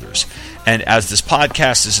copyright holders, and as this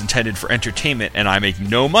podcast is intended for entertainment and I make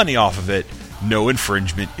no money off of it, no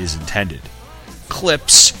infringement is intended.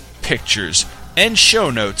 Clips, pictures, and show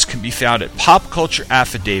notes can be found at Pop Culture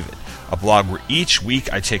Affidavit, a blog where each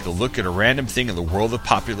week I take a look at a random thing in the world of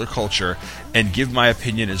popular culture and give my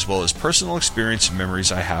opinion as well as personal experience and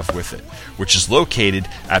memories I have with it, which is located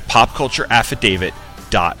at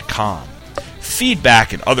popcultureaffidavit.com.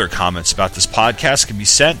 Feedback and other comments about this podcast can be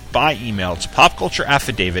sent by email to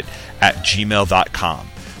popcultureaffidavit@gmail.com.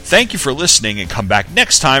 Thank you for listening, and come back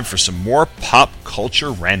next time for some more pop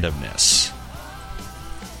culture randomness.